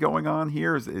variety going on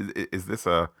here. Is this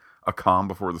a calm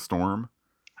before the storm?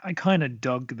 I kind of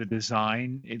dug the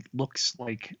design. It looks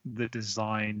like the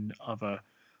design of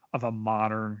a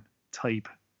modern type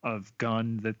of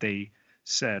gun that they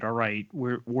said, "All right,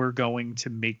 we're going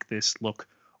to make this look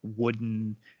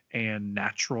wooden and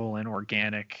natural and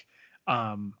organic."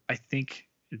 I think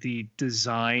the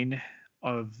design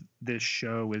of this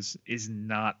show is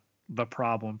not the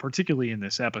problem, particularly in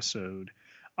this episode.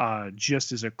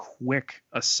 Just as a quick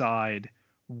aside,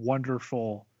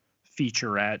 wonderful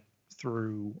featurette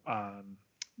through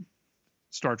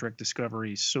Star Trek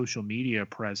Discovery's social media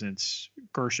presence.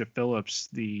 Gersha Phillips,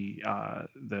 the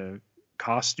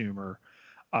costumer,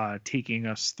 taking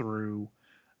us through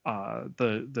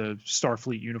the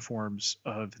Starfleet uniforms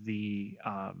of the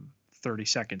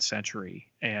 32nd century,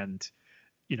 and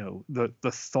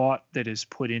the thought that is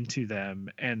put into them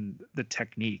and the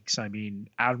techniques. I mean,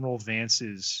 Admiral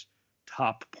Vance's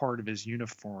top part of his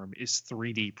uniform is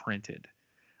 3D printed,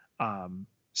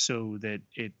 so that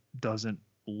it doesn't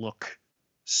look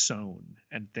sewn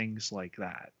and things like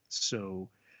that. So,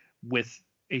 with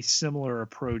a similar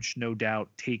approach, no doubt,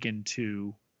 taken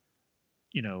to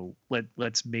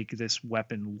let's make this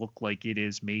weapon look like it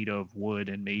is made of wood,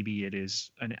 and maybe it is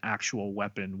an actual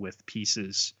weapon with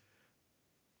pieces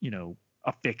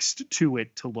affixed to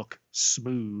it to look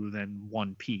smooth and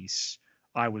one piece.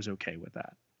 I was okay with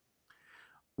that.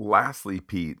 Lastly,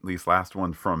 Pete, at least last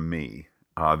one from me.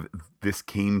 This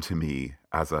came to me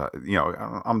as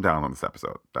I'm down on this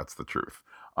episode. That's the truth.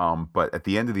 But at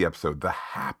the end of the episode, the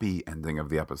happy ending of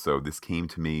the episode, this came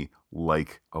to me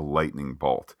like a lightning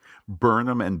bolt.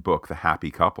 Burnham and Book, the happy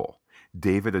couple.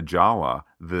 David Ajala,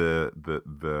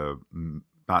 the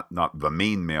not the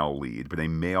main male lead, but a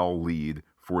male lead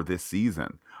for this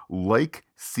season. Like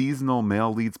seasonal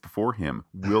male leads before him,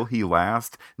 will he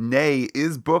last? Nay,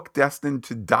 is Book destined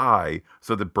to die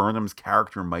so that Burnham's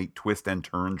character might twist and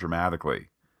turn dramatically?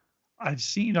 I've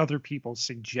seen other people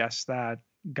suggest that.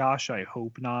 Gosh, I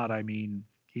hope not. I mean,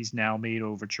 he's now made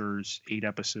overtures 8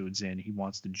 episodes in. He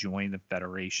wants to join the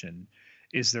Federation.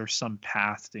 Is there some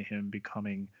path to him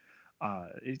becoming,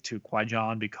 to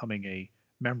Qui-Gon becoming a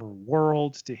member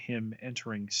world, to him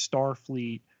entering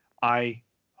Starfleet? I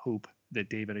hope that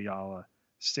David Ayala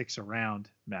sticks around,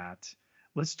 Matt.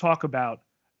 Let's talk about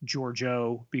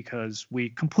Giorgio, because we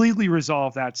completely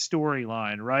resolved that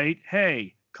storyline, right?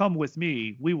 Hey, come with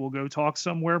me. We will go talk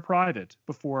somewhere private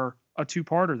before a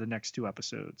two-parter the next 2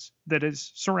 episodes that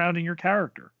is surrounding your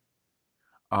character.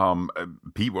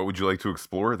 Pete, what would you like to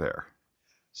explore there?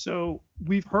 So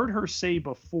we've heard her say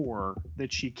before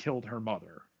that she killed her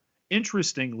mother.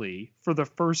 Interestingly, for the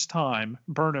first time,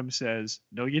 Burnham says,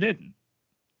 "No, you didn't."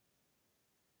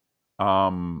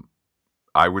 Um,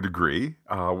 I would agree.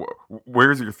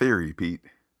 Where's your theory, Pete?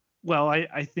 Well,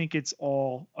 I think it's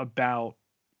all about,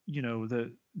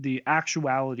 the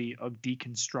actuality of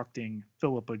deconstructing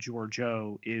Philippa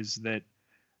Georgiou is that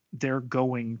they're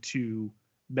going to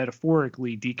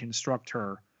metaphorically deconstruct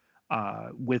her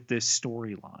with this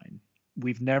storyline.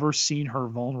 We've never seen her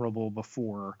vulnerable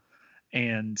before,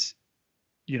 and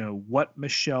what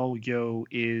Michelle Yeoh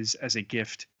is as a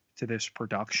gift to this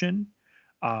production.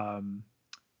 Um,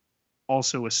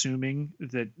 Also assuming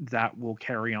that that will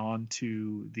carry on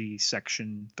to the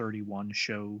Section 31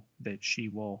 show that she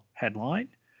will headline.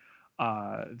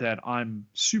 That I'm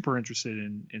super interested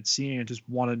in seeing and just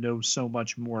want to know so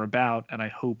much more about. And I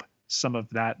hope some of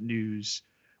that news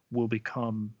will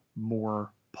become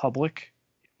more public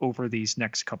over these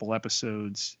next couple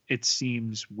episodes. It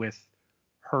seems with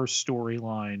her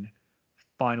storyline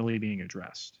finally being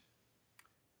addressed.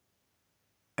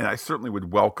 And I certainly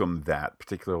would welcome that,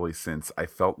 particularly since I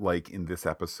felt like in this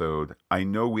episode, I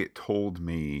know it told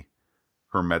me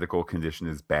her medical condition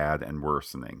is bad and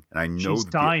worsening, and I know She's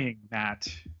that the dying, Matt.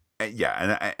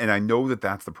 yeah, and I know that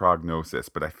that's the prognosis,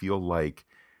 but I feel like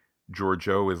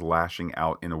Giorgio is lashing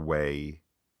out in a way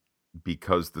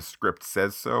because the script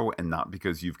says so, and not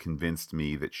because you've convinced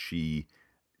me that she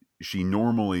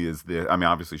normally is the. I mean,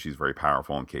 obviously she's very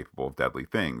powerful and capable of deadly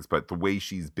things, but the way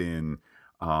she's been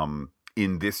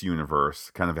in this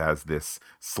universe kind of as this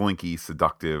slinky,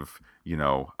 seductive,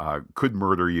 could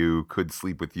murder you, could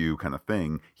sleep with you kind of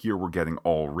thing. Here we're getting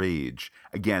all rage.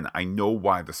 Again, I know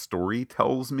why the story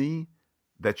tells me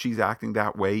that she's acting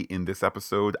that way in this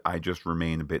episode. I just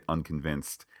remain a bit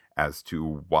unconvinced as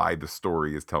to why the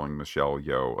story is telling Michelle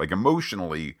Yeoh, like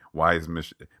emotionally, why is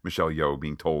Michelle Yeoh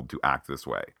being told to act this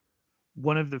way?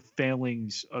 One of the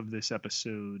failings of this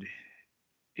episode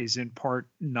is in part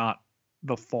not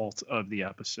the fault of the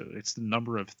episode. It's the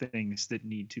number of things that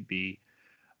need to be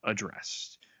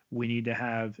addressed. We need to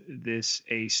have this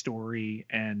a story,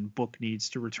 and Book needs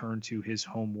to return to his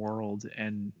home world,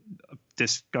 and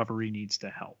Discovery needs to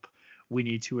help. We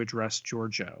need to address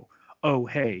Georgiou. Oh,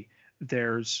 hey,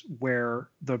 there's where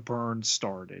the burn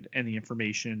started and the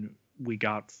information we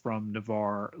got from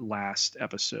Navarre last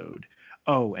episode.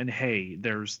 Oh, and hey,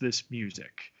 there's this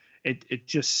music. It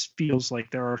just feels like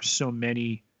there are so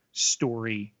many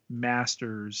story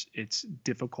masters, it's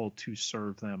difficult to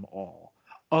serve them all.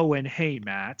 Oh, and hey,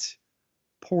 Matt,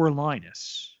 poor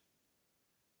Linus.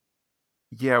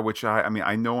 Yeah, which I mean,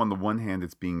 I know on the one hand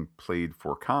it's being played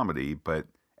for comedy, but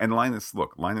and Linus,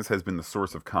 look, Linus has been the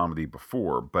source of comedy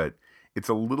before, but it's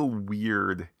a little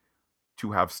weird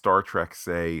to have Star Trek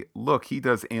say, "Look, he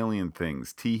does alien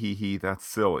things. Tee hee hee, that's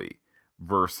silly,"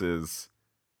 versus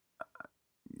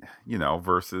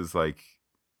versus like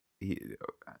he,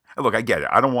 look, I get it.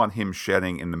 I don't want him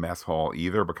shedding in the mess hall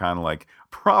either, but kind of like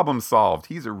problem solved.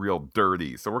 He's a real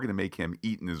dirty, so we're gonna make him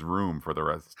eat in his room for the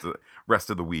rest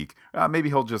of the week. Maybe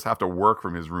he'll just have to work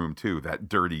from his room too. That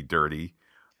dirty.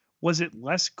 Was it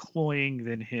less cloying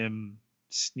than him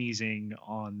sneezing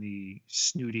on the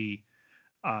snooty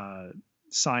uh,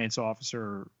 science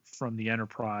officer from the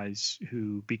Enterprise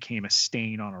who became a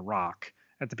stain on a rock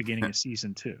at the beginning of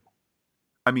season 2?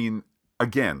 I mean,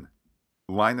 again,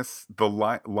 Linus is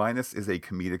a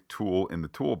comedic tool in the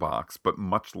toolbox, but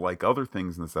much like other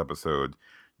things in this episode,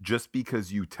 just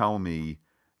because you tell me,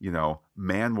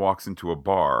 man walks into a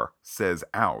bar, says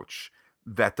ouch,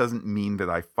 that doesn't mean that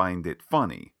I find it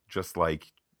funny. Just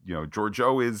like,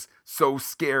 Georgiou is so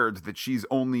scared that she's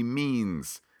only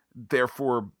means,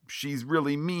 therefore she's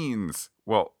really means.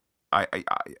 Well, I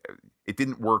it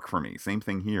didn't work for me. Same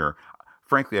thing here.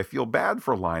 Frankly, I feel bad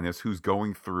for Linus, who's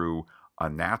going through a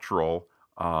natural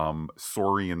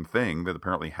saurian thing that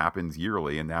apparently happens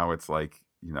yearly, and now it's like,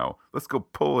 let's go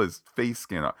pull his face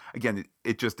skin up again.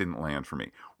 It just didn't land for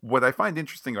me. What I find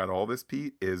interesting about all this,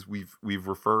 Pete, is we've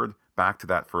referred back to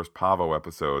that first Pavo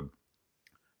episode,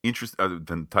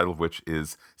 the title of which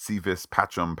is Si Vis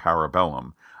Pacem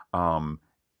Parabellum.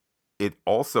 It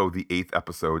also, the 8th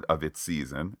episode of its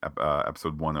season,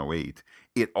 episode 108,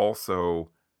 it also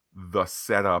the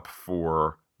setup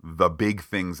for the big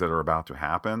things that are about to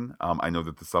happen. I know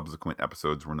that the subsequent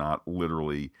episodes were not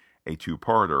literally a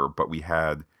two-parter, but we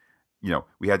had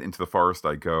Into the Forest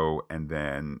I Go, and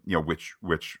then, which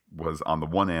was on the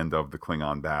one end of the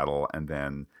Klingon battle, and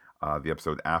then the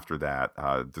episode after that,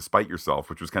 Despite Yourself,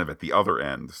 which was kind of at the other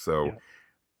end. So Yeah.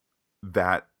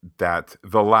 that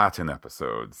the Latin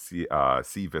episode, Si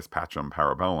Vis Pacem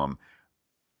Parabellum,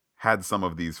 had some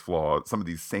of these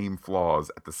same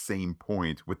flaws at the same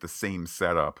point with the same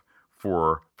setup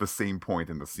for the same point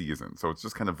in the season. So it's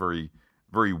just kind of very,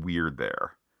 very weird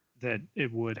there. That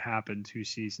it would happen 2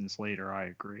 seasons later, I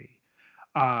agree.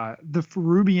 The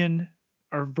Verubin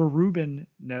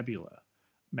Nebula,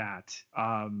 Matt,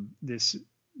 this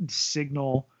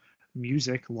signal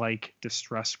music like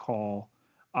distress call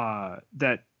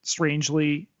that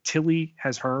strangely Tilly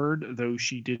has heard, though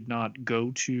she did not go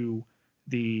to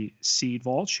the Seed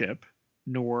Vault ship,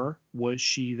 nor was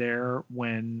she there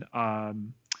when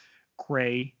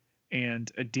Gray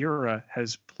and Adira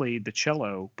has played the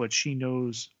cello, but she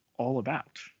knows all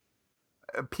about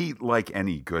Pete, like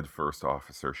any good first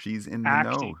officer, she's in the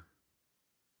acting.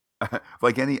 know.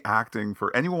 Like any acting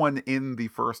for anyone in the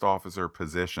first officer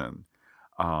position,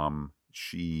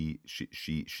 she's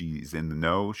in the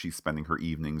know. She's spending her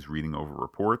evenings reading over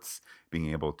reports,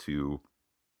 being able to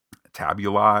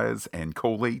tabulize and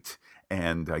collate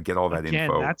and get all that Again,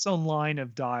 info. that's a line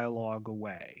of dialogue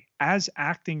away. As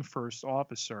acting first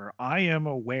officer, I am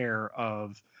aware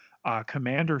of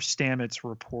Commander Stamets'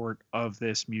 report of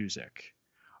this music.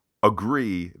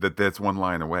 Agree that that's one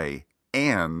line away,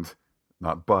 and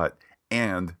not but,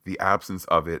 and the absence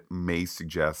of it may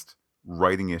suggest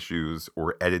writing issues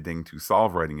or editing to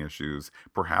solve writing issues.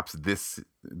 Perhaps this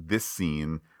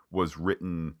scene was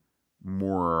written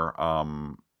more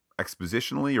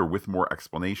expositionally or with more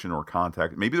explanation or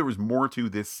context. Maybe there was more to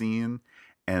this scene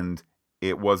and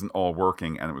it wasn't all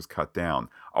working and it was cut down.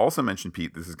 I also mentioned,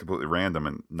 Pete, this is completely random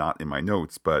and not in my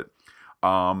notes, but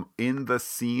In the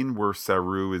scene where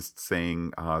Saru is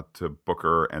saying to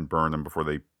Booker and Burnham before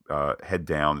they head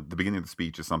down, at the beginning of the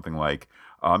speech is something like,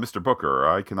 Mr. Booker,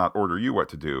 I cannot order you what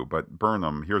to do, but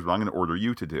Burnham, here's what I'm going to order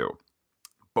you to do.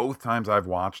 Both times I've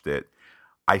watched it,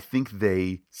 I think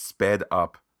they sped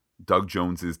up Doug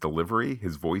Jones's delivery.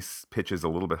 His voice pitches a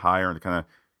little bit higher and it kind of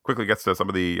quickly gets to some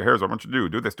of the, here's what I want you to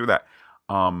do this, do that.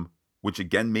 Which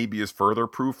again maybe is further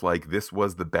proof like this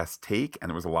was the best take and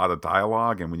there was a lot of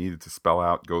dialogue and we needed to spell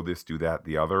out go this, do that,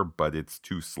 the other, but it's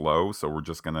too slow, so we're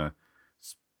just gonna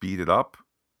speed it up.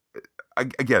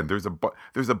 Again, there's a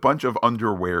bunch of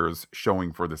underwears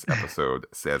showing for this episode,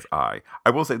 says I.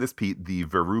 I will say this, Pete, the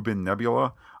Verubin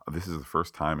Nebula, this is the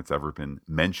first time it's ever been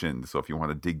mentioned, so if you want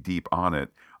to dig deep on it,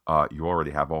 you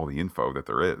already have all the info that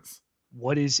there is.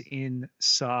 What is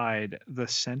inside the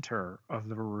center of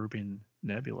the Verubin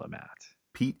Nebula, Matt?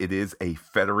 Pete, it is a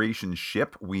Federation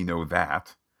ship. We know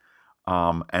that.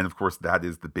 And of course, that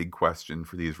is the big question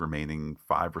for these remaining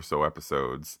 5 or so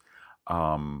episodes.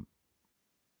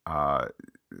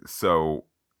 So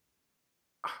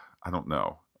I don't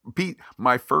know. Pete,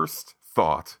 my first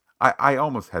thought, I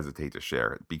almost hesitate to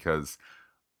share it because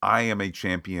I am a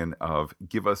champion of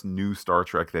give us new Star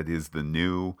Trek that is the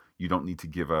new. You don't need to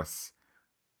give us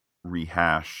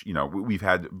rehash. You know, we've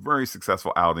had very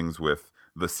successful outings with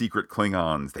the secret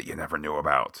Klingons that you never knew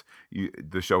about.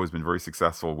 The show has been very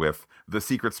successful with the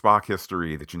secret Spock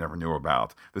history that you never knew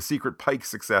about. The secret Pike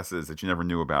successes that you never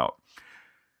knew about.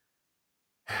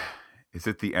 Is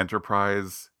it the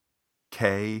Enterprise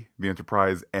K, the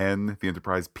Enterprise N, the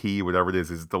Enterprise P, whatever it is?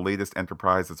 Is it the latest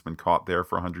Enterprise that's been caught there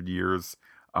for 100 years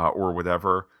or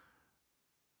whatever?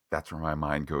 That's where my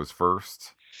mind goes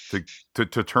first. To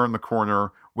turn the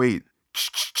corner, wait,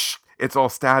 it's all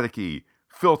staticky.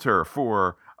 Filter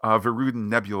for Veruden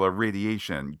Nebula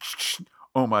radiation.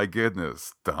 Oh my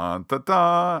goodness. Dun, dun,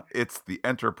 dun. It's the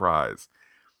Enterprise.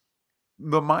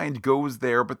 The mind goes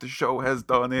there, but the show has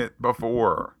done it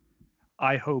before.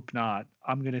 I hope not.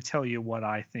 I'm going to tell you what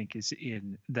I think is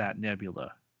in that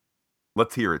nebula.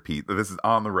 Let's hear it, Pete. This is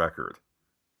on the record.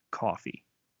 Coffee.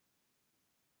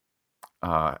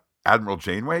 Admiral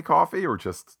Janeway coffee or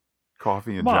just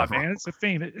coffee in Come general? On, man,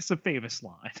 it's a famous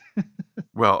line.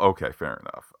 Well, okay, fair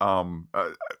enough.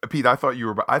 Pete, I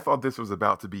thought this was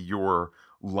about to be your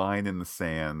line in the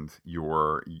sand,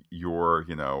 your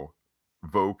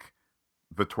Voke,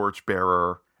 the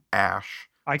torchbearer, Ash,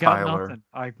 I got Tyler. nothing.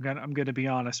 I'm going to be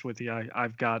honest with you.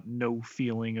 I've got no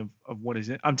feeling of what is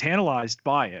it. I'm tantalized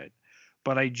by it,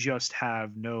 but I just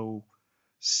have no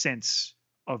sense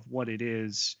of what it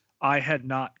is. I had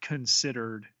not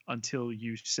considered until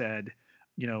you said,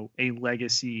 a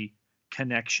legacy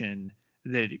connection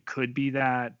that it could be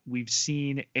that. We've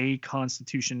seen a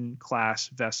Constitution class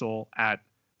vessel at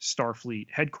Starfleet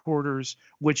headquarters,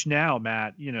 which now,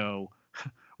 Matt,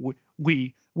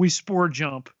 we spore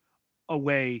jump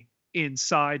away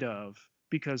inside of,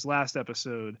 because last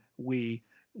episode we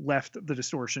left the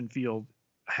distortion field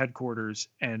headquarters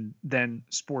and then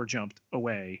spore jumped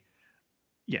away.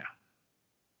 Yeah.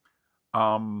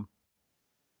 All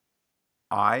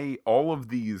of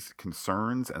these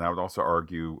concerns, and I would also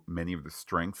argue many of the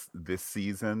strengths this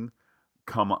season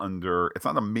come under, it's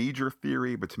not a major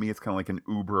theory, but to me it's kind of like an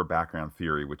uber background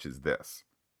theory, which is this.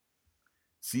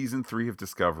 Season 3 of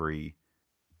Discovery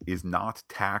is not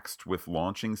taxed with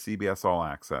launching CBS All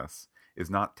Access, is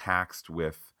not taxed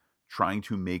with trying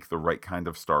to make the right kind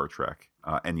of Star Trek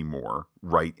anymore,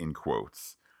 right in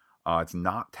quotes. It's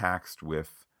not taxed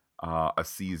with a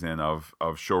season of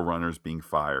showrunners being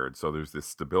fired. So there's this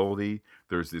stability,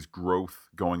 there's this growth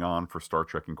going on for Star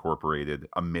Trek Incorporated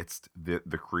amidst the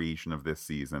creation of this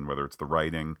season, whether it's the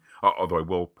writing. Although I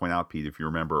will point out, Pete, if you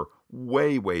remember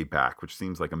way, way back, which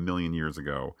seems like a million years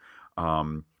ago,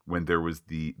 when there was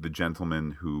the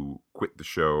gentleman who quit the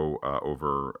show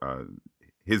over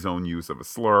his own use of a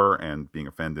slur and being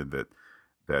offended that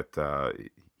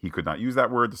he could not use that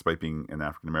word despite being an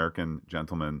African-American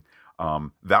gentleman.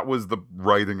 That was the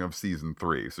writing of season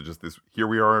 3. So just this, here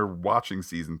we are watching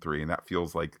season 3, and that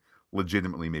feels like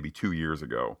legitimately maybe 2 years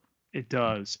ago. It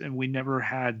does. And we never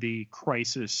had the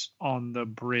Crisis on the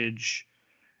Bridge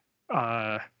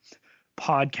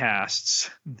podcasts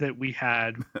that we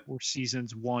had for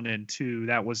seasons 1 and 2.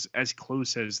 That was as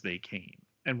close as they came.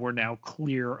 And we're now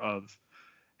clear of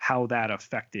how that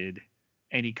affected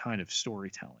any kind of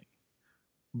storytelling.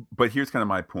 But here's kind of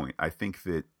my point. I think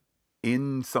that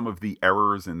in some of the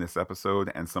errors in this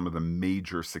episode and some of the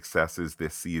major successes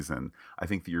this season, I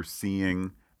think that you're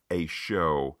seeing a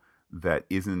show that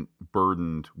isn't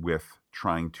burdened with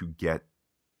trying to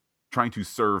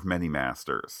serve many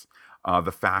masters.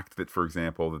 The fact that, for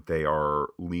example, that they are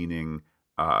leaning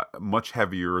much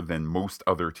heavier than most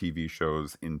other TV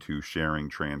shows into sharing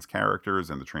trans characters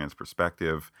and the trans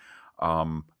perspective.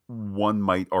 One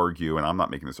might argue, and I'm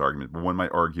not making this argument, but one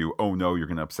might argue, oh no, you're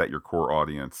going to upset your core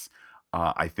audience.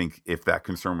 I think if that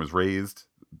concern was raised,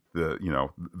 the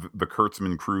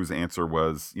Kurtzman crew's answer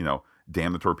was,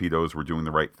 damn the torpedoes, we're doing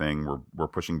the right thing, we're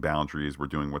pushing boundaries, we're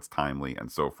doing what's timely,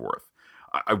 and so forth.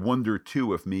 I wonder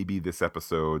too if maybe this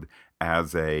episode,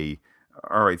 as a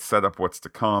all right, set up what's to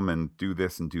come and do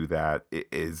this and do that,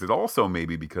 is it also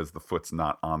maybe because the foot's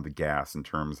not on the gas in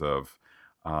terms of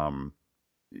um,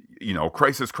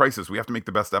 crisis, we have to make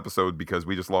the best episode because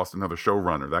we just lost another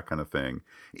showrunner, that kind of thing.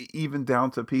 Even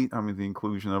down to Pete, I mean, the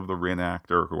inclusion of the Rin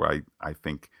actor, who I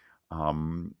think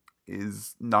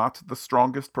is not the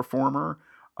strongest performer.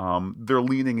 They're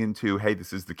leaning into, hey,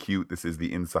 this is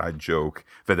the inside joke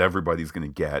that everybody's going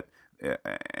to get,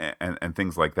 and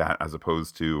things like that, as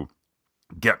opposed to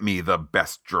get me the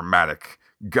best dramatic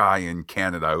guy in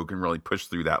Canada who can really push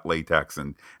through that latex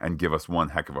and give us one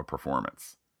heck of a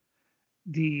performance.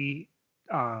 The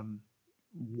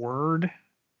word,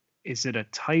 is it a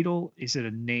title? Is it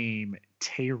a name?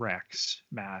 T-Rex,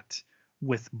 Matt,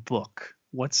 with book.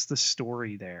 What's the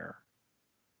story there?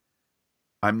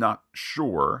 I'm not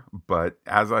sure, but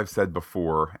as I've said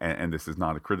before, and this is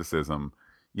not a criticism,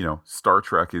 Star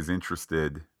Trek is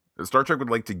interested. Star Trek would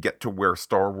like to get to where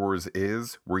Star Wars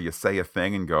is, where you say a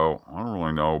thing and go, I don't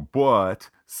really know,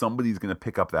 but somebody's going to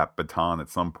pick up that baton at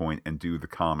some point and do the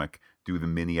comic, do the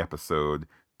mini episode,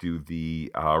 do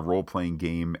the role-playing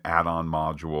game add-on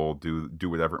module, do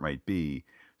whatever it might be.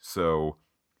 So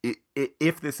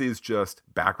if this is just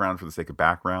background for the sake of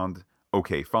background,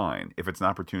 okay, fine. If it's an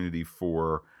opportunity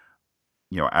for,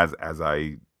 as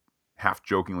I half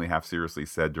jokingly, half seriously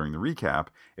said during the recap,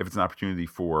 if it's an opportunity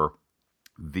for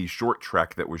the short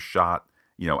trek that was shot,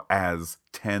 as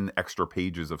 10 extra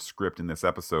pages of script in this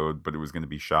episode, but it was going to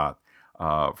be shot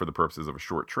for the purposes of a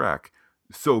short trek,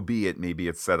 so be it. Maybe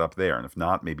it's set up there. And if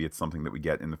not, maybe it's something that we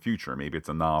get in the future. Maybe it's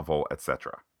a novel,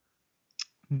 etc.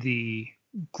 The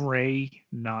Gray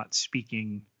not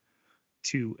speaking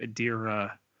to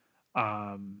Adira,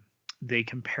 they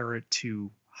compare it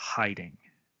to hiding,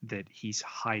 that he's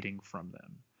hiding from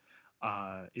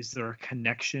them. Is there a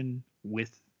connection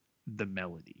with the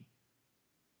melody?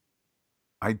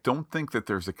 I don't think that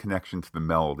there's a connection to the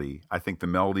melody. I think the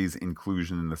melody's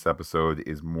inclusion in this episode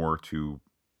is more to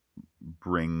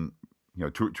bring,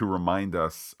 to remind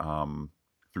us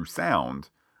through sound,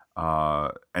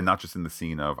 and not just in the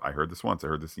scene of I heard this once, I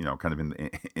heard this, kind of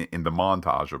in the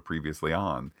montage of previously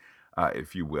on,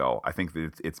 if you will. I think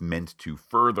that it's meant to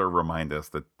further remind us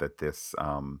that this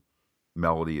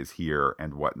melody is here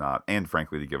and whatnot, and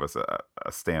frankly to give us a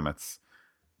Stamets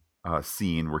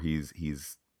scene where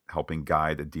he's helping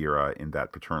guide Adira in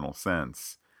that paternal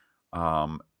sense.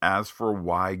 As for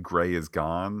why Gray is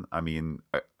gone, I mean,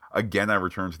 again, I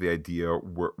return to the idea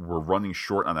we're running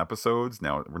short on episodes.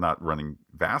 Now, we're not running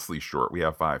vastly short. We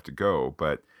have 5 to go,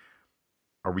 but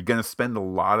are we going to spend a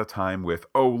lot of time with,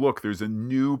 oh, look, there's a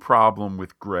new problem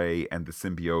with Gray and the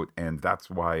symbiote, and that's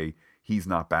why he's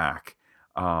not back?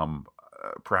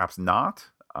 Perhaps not,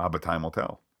 but time will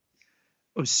tell.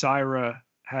 Osyraa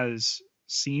has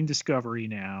seen Discovery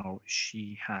now.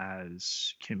 She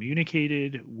has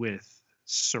communicated with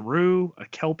Saru, a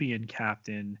Kelpian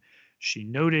captain. She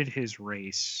noted his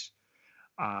race.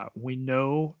 We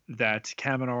know that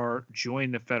Kaminar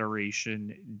joined the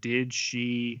Federation. Did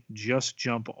she just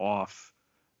jump off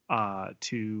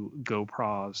to go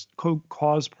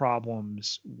cause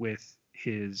problems with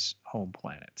his home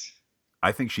planet?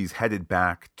 I think she's headed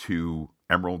back to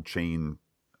Emerald Chain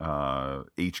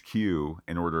HQ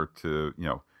in order to,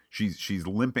 she's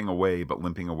limping away, but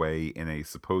limping away in a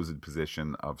supposed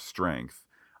position of strength.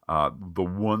 The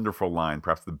wonderful line,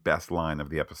 perhaps the best line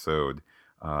of the episode,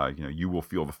 you will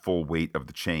feel the full weight of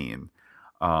the chain.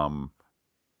 So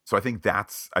I think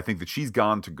that she's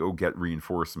gone to go get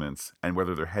reinforcements, and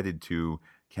whether they're headed to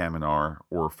Kaminar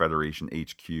or Federation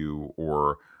HQ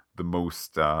or the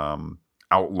most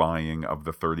outlying of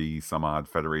the 30 some odd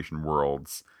Federation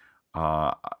worlds,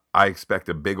 I expect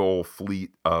a big old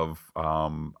fleet of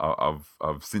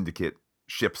Syndicate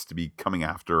ships to be coming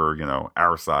after,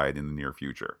 our side in the near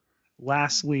future.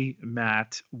 Lastly,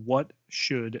 Matt, what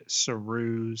should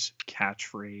Saru's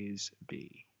catchphrase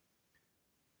be?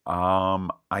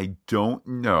 I don't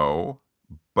know,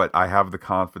 but I have the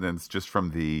confidence just from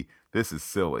this is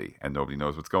silly and nobody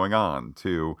knows what's going on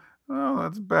to, oh,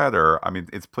 that's better. I mean,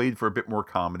 it's played for a bit more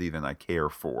comedy than I care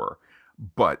for,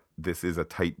 but this is a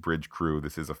tight bridge crew.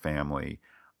 This is a family.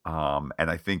 And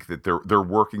I think that they're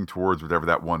working towards whatever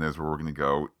that one is where we're going to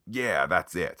go, yeah,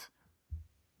 that's it.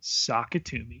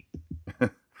 Sakatumi.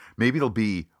 Maybe it'll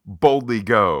be Boldly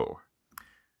Go.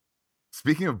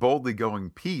 Speaking of boldly going,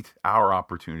 Pete, our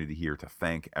opportunity here to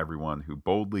thank everyone who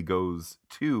boldly goes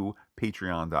to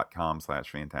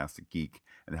patreon.com/fantasticgeek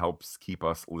and helps keep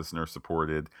us listener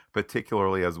supported,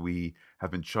 particularly as we have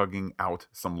been chugging out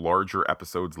some larger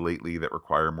episodes lately that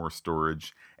require more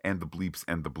storage, and the bleeps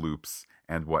and the bloops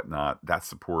and whatnot. That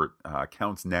support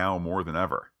counts now more than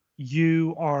ever.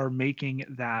 You are making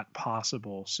that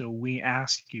possible. So we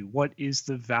ask you, what is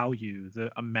the value,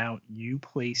 the amount you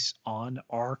place on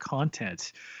our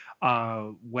content?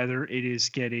 Whether it is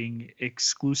getting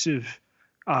exclusive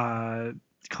uh,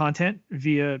 content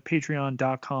via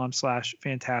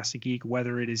patreon.com/fantastic geek,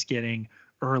 whether it is getting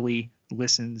early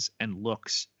listens and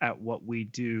looks at what we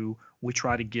do, we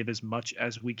try to give as much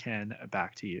as we can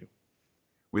back to you.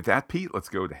 With that, Pete, let's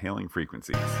go to Hailing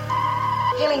Frequencies.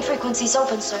 Hailing frequencies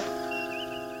open, sir.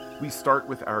 We start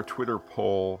with our Twitter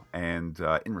poll, and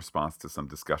in response to some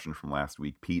discussion from last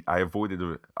week, Pete, I avoided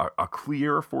a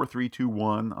clear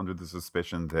 4-3-2-1 under the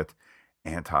suspicion that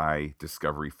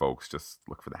anti-Discovery folks just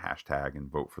look for the hashtag and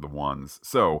vote for the ones.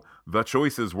 So the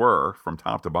choices were, from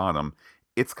top to bottom,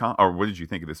 or what did you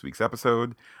think of this week's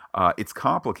episode? It's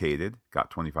complicated, got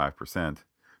 25%.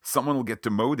 Someone will get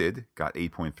demoted, got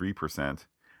 8.3%.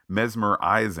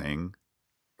 Mesmerizing,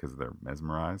 because they're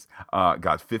mesmerized,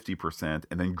 got 50%,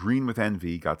 and then Green with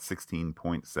Envy got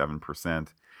 16.7%.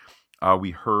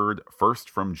 We heard first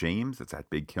from James, it's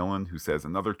at Big Killin, who says,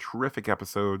 another terrific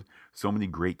episode, so many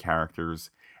great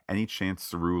characters. Any chance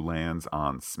Saru lands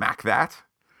on Smack That?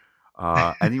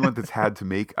 Anyone that's had to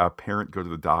make a parent go to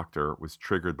the doctor was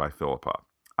triggered by Philippa.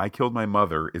 I Killed My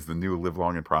Mother is the new Live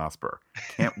Long and Prosper.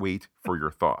 Can't wait for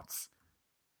your thoughts.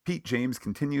 Pete James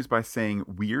continues by saying,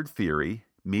 weird theory.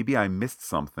 Maybe I missed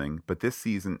something, but this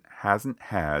season hasn't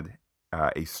had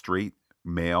a straight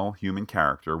male human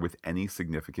character with any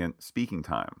significant speaking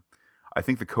time. I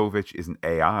think the Kovich is an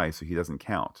AI, so he doesn't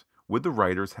count. Would the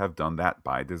writers have done that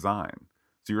by design?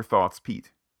 So your thoughts,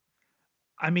 Pete?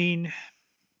 I mean,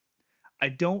 I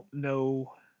don't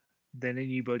know that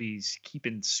anybody's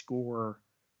keeping score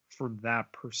from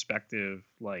that perspective.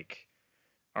 Like,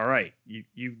 all right,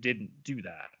 you didn't do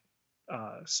that.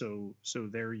 So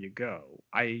there you go.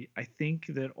 I think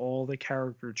that all the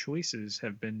character choices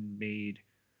have been made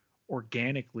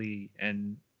organically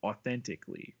and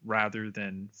authentically rather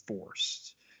than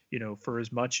forced. You know, for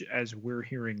as much as we're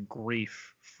hearing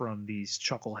grief from these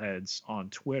chuckleheads on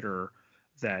Twitter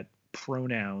that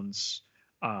pronouns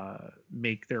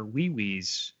make their wee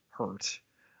wees hurt,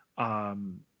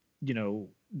 um, you know,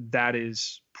 that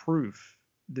is proof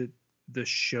that the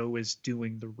show is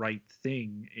doing the right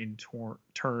thing in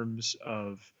terms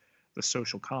of the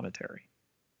social commentary.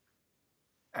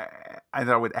 And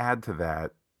I would add to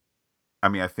that, I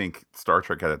mean, I think Star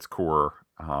Trek at its core,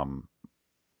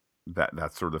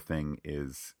 that sort of thing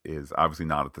is obviously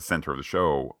not at the center of the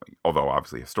show, although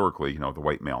obviously historically, you know, the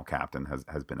white male captain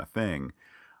has been a thing.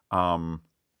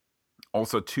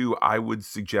 Also, too, I would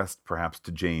suggest perhaps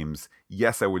to James,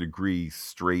 yes, I would agree,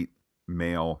 straight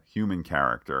male human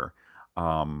character.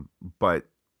 But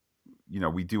you know,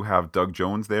 we do have Doug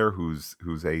Jones there, who's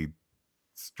a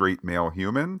straight male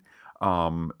human.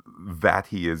 That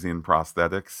he is in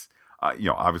prosthetics, you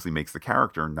know, obviously makes the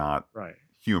character not Right.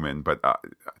 human. But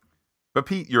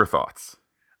Pete, your thoughts?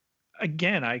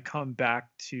 Again, I come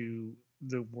back to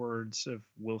the words of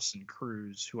Wilson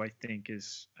Cruz, who I think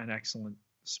is an excellent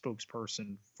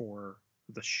spokesperson for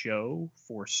the show,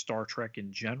 for Star Trek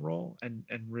in general, and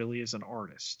really as an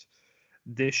artist.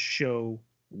 This show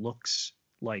looks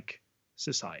like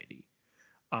society.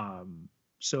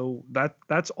 So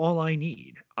that's all I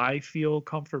need. I feel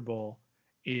comfortable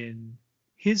in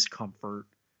his comfort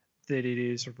that it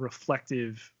is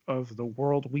reflective of the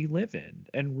world we live in,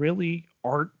 and really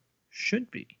art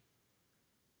should be.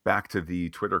 Back to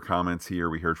the Twitter comments here.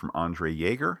 We heard from Andre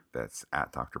Yeager, that's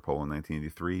at Dr. Polo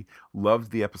 1983. Loved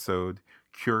the episode.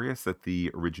 Curious that the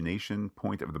origination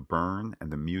point of the burn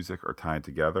and the music are tied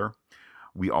together.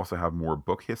 We also have more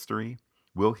book history.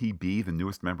 Will he be the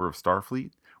newest member of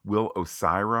Starfleet? Will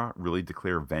Osira really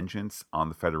declare vengeance on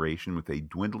the Federation with a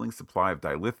dwindling supply of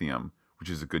dilithium? Which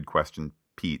is a good question,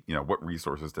 Pete. You know, what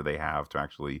resources do they have to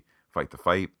actually fight the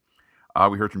fight?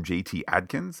 We heard from JT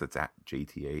Adkins. That's at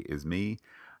JTA is me.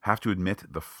 Have to admit,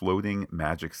 the floating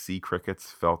magic sea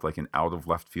crickets felt like an out of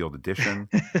left field addition,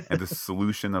 and the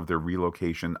solution of their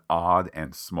relocation odd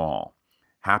and small.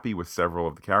 Happy with several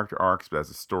of the character arcs, but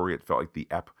as a story, it felt like the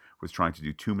ep was trying to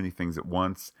do too many things at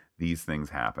once. These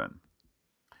things happen.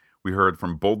 We heard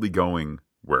from Boldly Going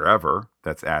Wherever.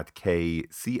 That's at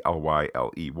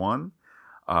KCLYLE1.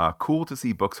 Cool to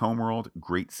see Book's homeworld.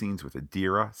 Great scenes with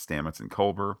Adira, Stamets, and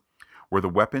Culber. Were the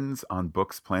weapons on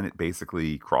Book's planet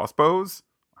basically crossbows?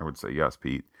 I would say yes,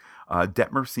 Pete.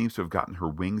 Detmer seems to have gotten her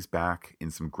wings back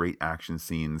in some great action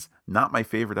scenes. Not my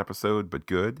favorite episode, but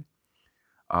good.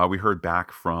 We heard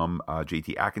back from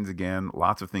JT Atkins again.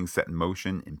 Lots of things set in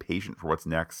motion, impatient for what's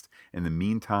next. In the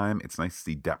meantime, it's nice to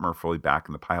see Detmer fully back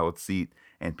in the pilot's seat.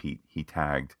 And Pete, he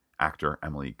tagged actor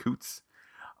Emily Coots.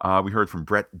 We heard from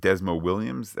Brett Desmo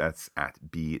Williams. That's at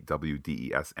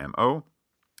BWDESMO.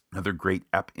 Another great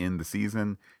ep in the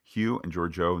season. Hugh and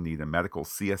Georgiou need a medical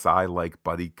CSI-like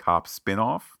buddy cop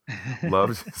spinoff.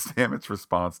 Loves Stamets'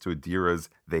 response to Adira's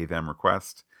they-them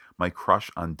request. My crush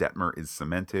on Detmer is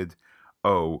cemented.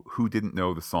 Oh, who didn't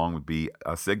know the song would be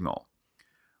a signal?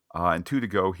 And 2 to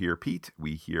go here, Pete.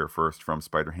 We hear first from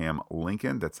Spider-Ham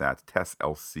Lincoln. That's at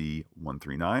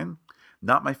TessLC139.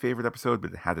 Not my favorite episode,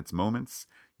 but it had its moments.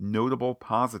 Notable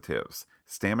positives.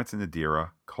 Stamets and Adira,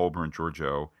 Culber and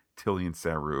Georgiou, Tilly and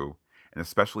Saru, and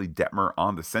especially Detmer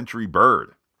on the Century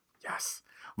Bird. Yes.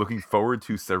 Looking forward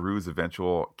to Saru's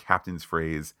eventual captain's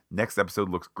phrase. Next episode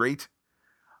looks great.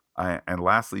 And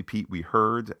lastly, Pete, we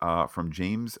heard from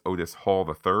James Otis Hall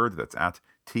III. That's at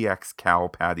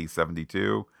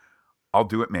TXCalPatty72. I'll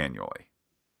do it manually.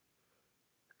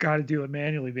 Got to do it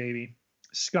manually, baby.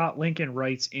 Scott Lincoln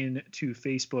writes in to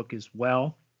Facebook as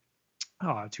well,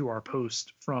 to our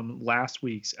post from last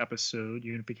week's episode,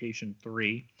 Unification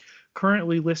 3.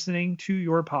 Currently listening to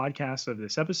your podcast of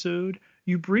this episode,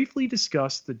 you briefly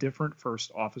discussed the different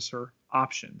first officer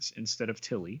options instead of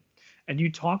Tilly, and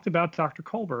you talked about Dr.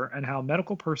 Culber and how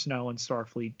medical personnel in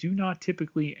Starfleet do not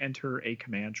typically enter a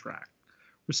command track.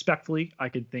 Respectfully, I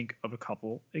could think of a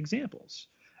couple examples.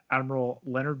 Admiral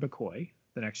Leonard McCoy,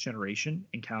 The Next Generation,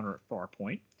 Encounter at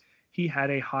Farpoint. He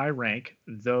had a high rank,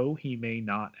 though he may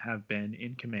not have been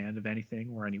in command of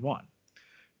anything or anyone.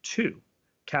 2.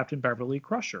 Captain Beverly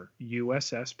Crusher,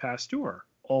 USS Pasteur,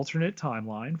 alternate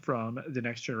timeline from The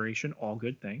Next Generation, All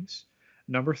Good Things.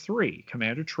 Number 3,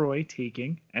 Commander Troi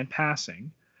taking and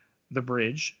passing the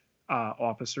bridge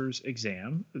officer's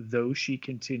exam, though she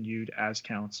continued as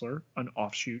counselor, an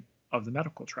offshoot of the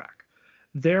medical track.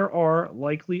 There are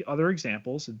likely other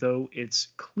examples, though it's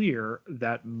clear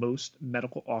that most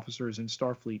medical officers in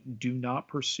Starfleet do not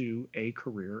pursue a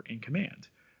career in command.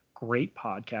 Great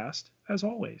podcast, as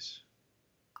always.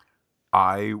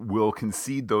 I will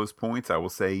concede those points. I will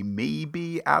say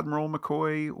maybe Admiral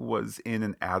McCoy was in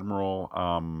an admiral,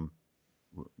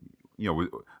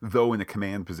 though in a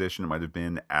command position, it might have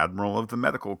been Admiral of the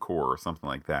Medical Corps or something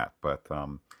like that. But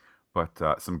some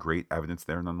great evidence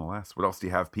there nonetheless. What else do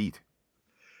you have, Pete?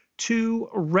 To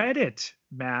Reddit,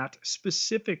 Matt,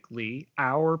 specifically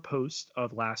our post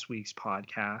of last week's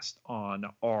podcast on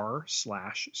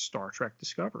r/Star Trek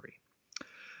Discovery.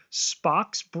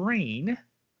 Spock's Brain,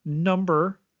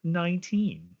 number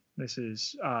 19. This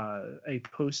is a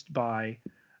post by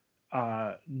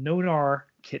Nonar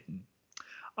Kitten.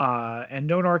 And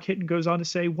Nonar Kitten goes on to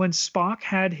say, when Spock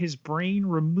had his brain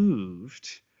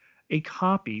removed, a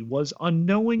copy was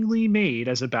unknowingly made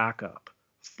as a backup.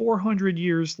 400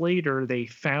 years later, they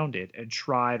found it and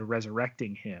tried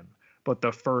resurrecting him, but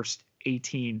the first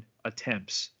 18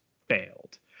 attempts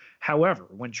failed. However,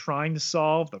 when trying to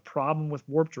solve the problem with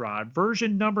warp drive,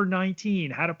 version number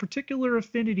 19 had a particular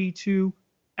affinity to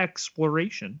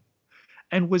exploration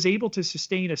and was able to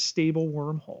sustain a stable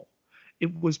wormhole.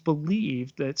 It was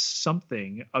believed that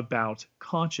something about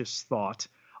conscious thought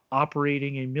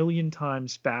operating a million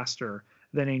times faster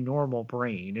than a normal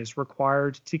brain is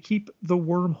required to keep the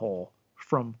wormhole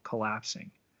from collapsing.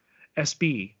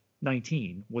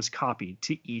 SB-19 was copied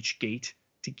to each gate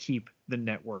to keep the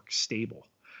network stable.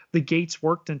 The gates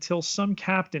worked until some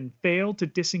captain failed to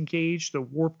disengage the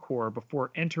warp core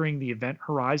before entering the event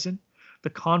horizon. The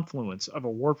confluence of a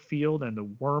warp field and the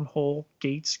wormhole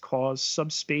gates caused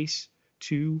subspace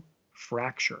to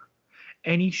fracture.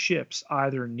 Any ships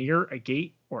either near a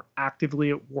gate or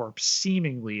actively at warp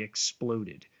seemingly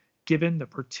exploded. Given the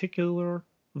particular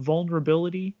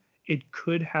vulnerability, it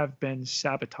could have been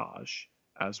sabotage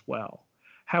as well.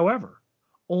 However,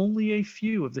 only a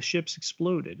few of the ships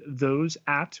exploded, those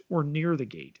at or near the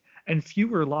gate, and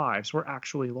fewer lives were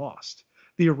actually lost.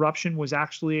 The eruption was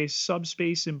actually a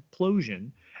subspace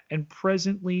implosion, and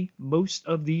presently most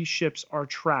of these ships are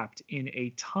trapped in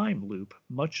a time loop,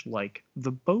 much like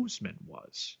the Bozeman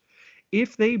was.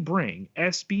 If they bring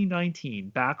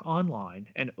SB-19 back online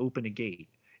and open a gate,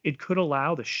 it could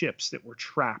allow the ships that were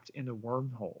trapped in the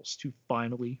wormholes to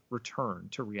finally return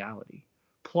to reality.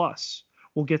 Plus,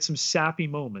 we'll get some sappy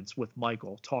moments with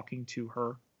Michael talking to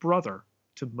her brother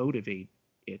to motivate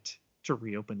it to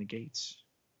reopen the gates.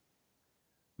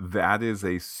 That is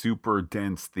a super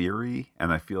dense theory,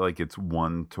 and I feel like it's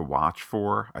one to watch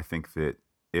for. I think that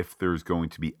if there's going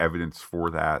to be evidence for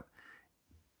that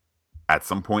at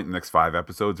some point in the next 5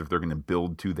 episodes, if they're going to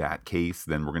build to that case,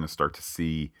 then we're going to start to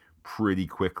see pretty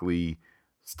quickly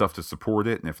stuff to support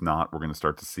it. And if not, we're going to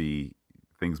start to see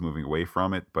things moving away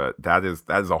from it. But that is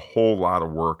a whole lot of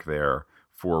work there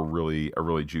for a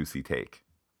really juicy take.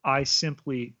 I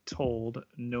simply told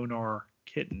Nonar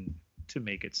Kitten to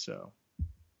make it so.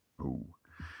 Ooh.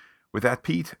 With that,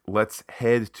 Pete, let's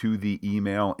head to the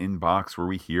email inbox where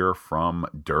we hear from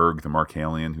Durg the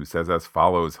Markalian, who says as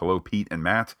follows: Hello, Pete and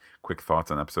Matt. Quick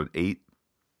thoughts on episode 8.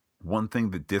 One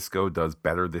thing that Disco does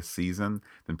better this season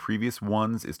than previous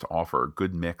ones is to offer a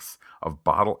good mix of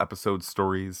bottle episode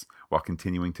stories while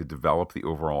continuing to develop the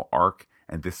overall arc,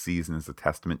 and this season is a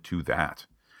testament to that.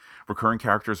 Recurring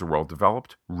characters are well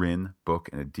developed. Rin, Book,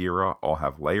 and Adira all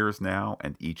have layers now,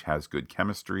 and each has good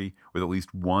chemistry with at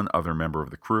least one other member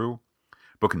of the crew.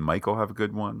 Book and Michael have a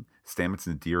good one. Stamets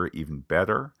and Adira even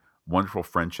better. Wonderful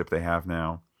friendship they have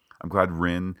now. I'm glad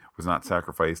Rin was not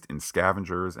sacrificed in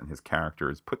Scavengers and his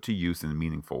character is put to use in a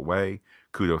meaningful way.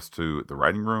 Kudos to the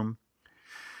writing room.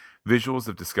 Visuals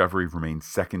of Discovery remain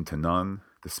second to none.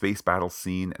 The space battle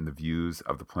scene and the views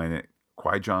of the planet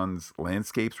Qui-Gon's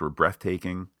landscapes were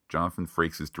breathtaking. Jonathan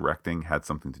Frakes' directing had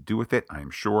something to do with it, I am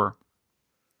sure.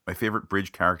 My favorite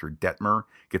bridge character, Detmer,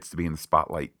 gets to be in the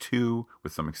spotlight too,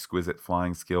 with some exquisite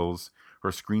flying skills.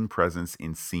 Her screen presence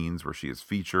in scenes where she is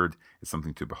featured is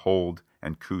something to behold,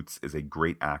 and Coots is a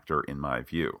great actor in my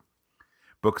view.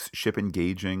 Book's ship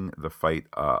engaging the fight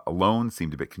alone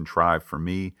seemed a bit contrived for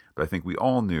me, but I think we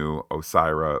all knew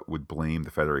Osira would blame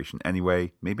the Federation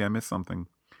anyway. Maybe I missed something.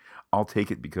 I'll take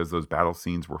it because those battle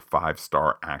scenes were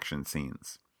 5-star action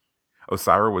scenes.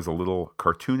 Osira was a little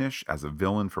cartoonish as a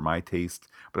villain for my taste,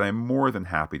 but I am more than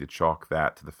happy to chalk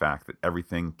that to the fact that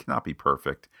everything cannot be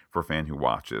perfect for a fan who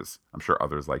watches. I'm sure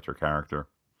others liked her character.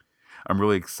 I'm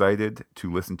really excited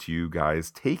to listen to you guys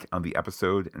take on the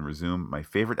episode and resume my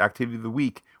favorite activity of the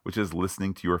week, which is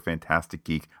listening to your Fantastic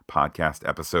Geek podcast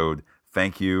episode.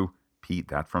 Thank you, Pete.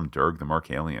 That from Durg the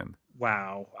Markalian.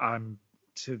 Wow.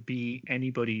 To be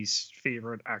anybody's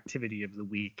favorite activity of the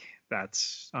week,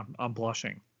 I'm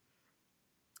blushing.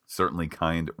 Certainly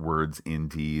kind words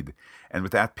indeed. And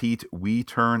with that, Pete, we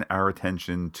turn our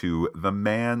attention to the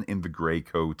man in the gray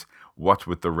coat, what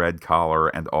with the red collar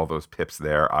and all those pips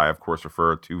there. I, of course,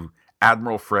 refer to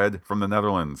Admiral Fred from the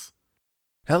Netherlands.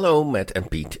 Hello, Matt and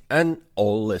Pete, and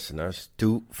all listeners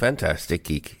to Fantastic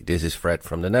Geek. This is Fred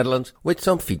from the Netherlands with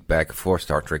some feedback for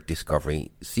Star Trek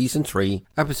Discovery Season 3,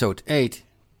 Episode 8.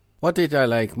 What did I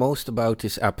like most about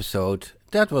this episode?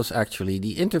 That was actually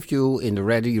the interview in the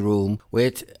ready room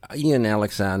with Ian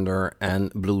Alexander and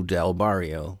Blue Del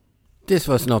Barrio. This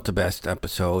was not the best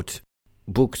episode.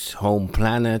 Book's home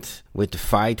planet with the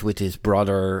fight with his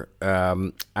brother,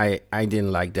 I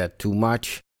didn't like that too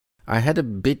much. I had a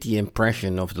bit the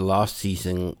impression of the last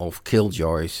season of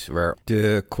Killjoys, where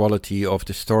the quality of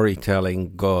the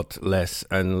storytelling got less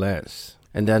and less.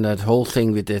 And then that whole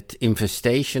thing with that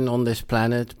infestation on this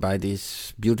planet by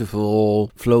these beautiful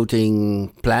floating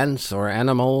plants or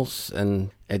animals.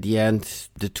 And at the end,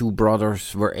 the two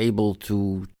brothers were able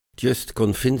to just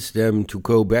convince them to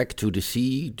go back to the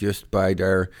sea just by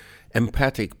their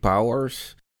empathic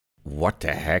powers. What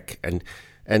the heck?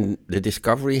 And the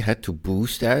Discovery had to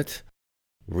boost that?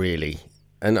 Really?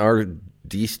 And are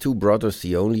these two brothers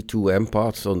the only two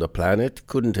empaths on the planet?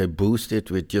 Couldn't they boost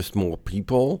it with just more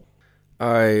people?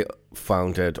 I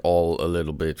found that all a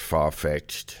little bit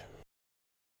far-fetched.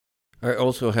 I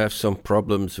also have some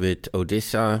problems with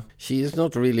Odessa. She is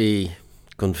not really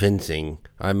convincing.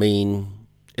 I mean,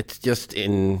 it's just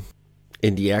in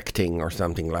the acting or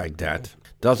something like that.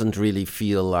 Doesn't really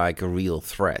feel like a real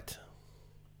threat.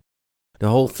 The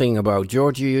whole thing about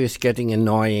Georgiou is getting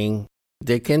annoying.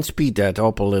 They can speed that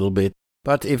up a little bit.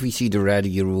 But if we see the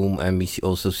ready room and we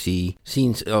also see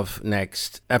scenes of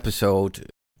next episode,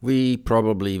 we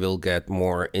probably will get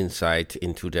more insight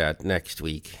into that next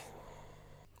week.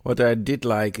 What I did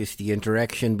like is the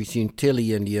interaction between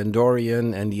Tilly and the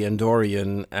Andorian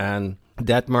and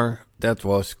Detmer. That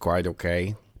was quite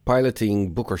okay.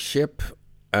 Piloting Booker's ship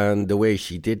and the way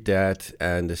she did that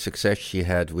and the success she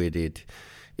had with it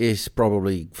is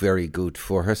probably very good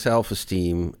for her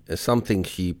self-esteem, something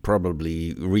she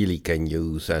probably really can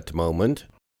use at the moment.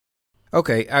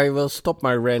 Okay, I will stop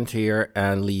my rant here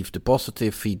and leave the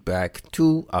positive feedback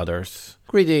to others.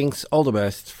 Greetings, all the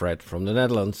best, Fred from the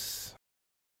Netherlands.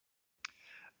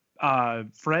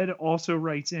 Fred also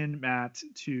writes in, Matt,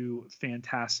 to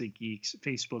Fantastic Geeks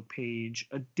Facebook page,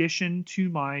 addition to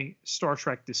my Star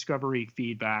Trek Discovery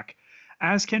feedback.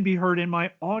 As can be heard in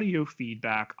my audio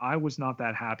feedback, I was not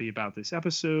that happy about this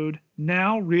episode.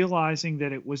 Now, realizing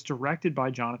that it was directed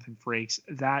by Jonathan Frakes,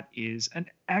 that is an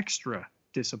extra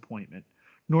disappointment.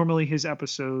 Normally, his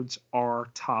episodes are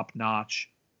top notch,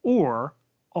 or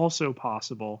also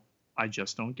possible, I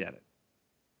just don't get it.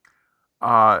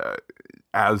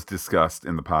 As discussed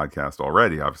in the podcast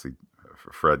already, obviously,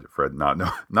 Fred not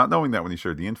knowing that when he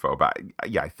shared the info, but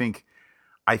yeah,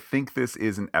 I think this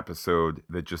is an episode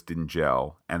that just didn't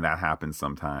gel, and that happens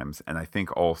sometimes. And I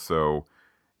think also,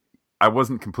 I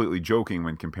wasn't completely joking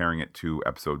when comparing it to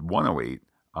episode 108,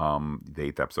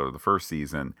 the 8th episode of the first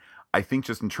season. I think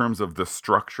just in terms of the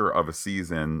structure of a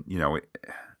season,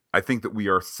 I think that we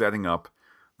are setting up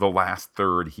the last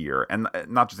third here, and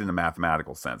not just in a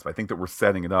mathematical sense, but I think that we're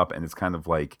setting it up, and it's kind of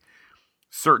like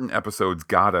certain episodes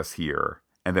got us here,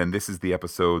 and then this is the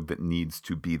episode that needs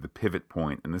to be the pivot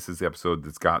point, and this is the episode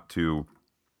that's got to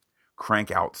crank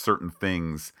out certain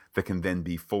things that can then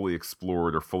be fully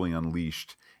explored or fully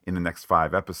unleashed in the next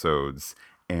 5 episodes,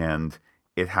 and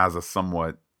it has a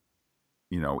somewhat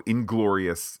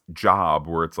inglorious job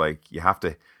where it's like you have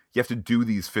to do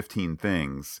these 15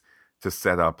 things to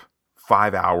set up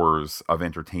 5 hours of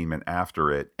entertainment after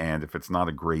it, and if it's not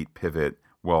a great pivot,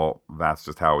 well, that's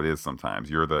just how it is sometimes.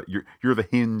 You're the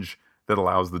hinge that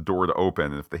allows the door to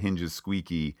open, and if the hinge is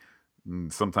squeaky,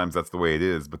 sometimes that's the way it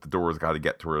is, but the door's got to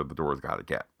get to where the door's got to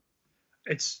get.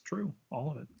 It's true,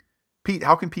 all of it. Pete,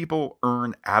 how can people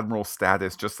earn Admiral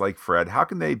status just like Fred? How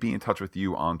can they be in touch with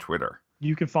you on Twitter?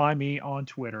 You can find me on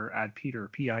Twitter at Peter,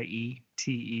 Pieterjketelar,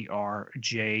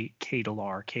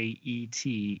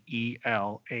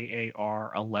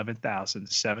 Ketelar,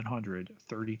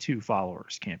 11,732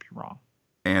 followers. Can't be wrong.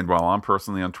 And while I'm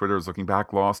personally on Twitter as Looking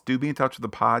Back Lost, do be in touch with the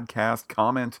podcast.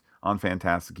 Comment on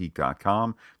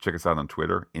FantasticGeek.com. Check us out on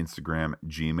Twitter, Instagram,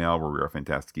 Gmail, where we are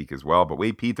Fantastic Geek as well. But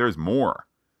wait, Pete, there's more.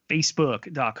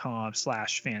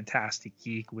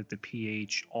 Facebook.com/FantasticGeek with the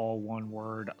PH, all one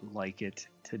word, like it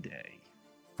today.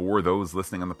 For those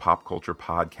listening on the Pop Culture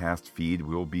Podcast feed,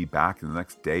 we'll be back in the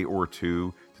next day or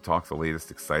two to talk the latest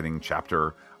exciting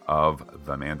chapter of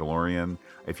The Mandalorian.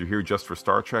 If you're here just for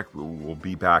Star Trek, we'll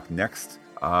be back next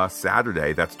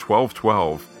Saturday. That's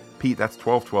 12/12. Pete, that's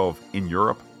 12/12 in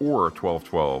Europe or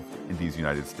 12/12 in these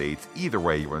United States. Either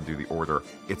way you want to do the order,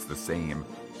 it's the same.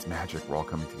 It's magic. We're all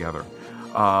coming together.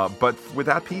 But with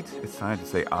that, Pete, it's time to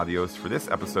say adios for this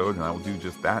episode, and I will do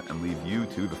just that and leave you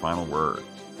to the final word.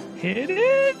 Hit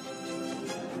it!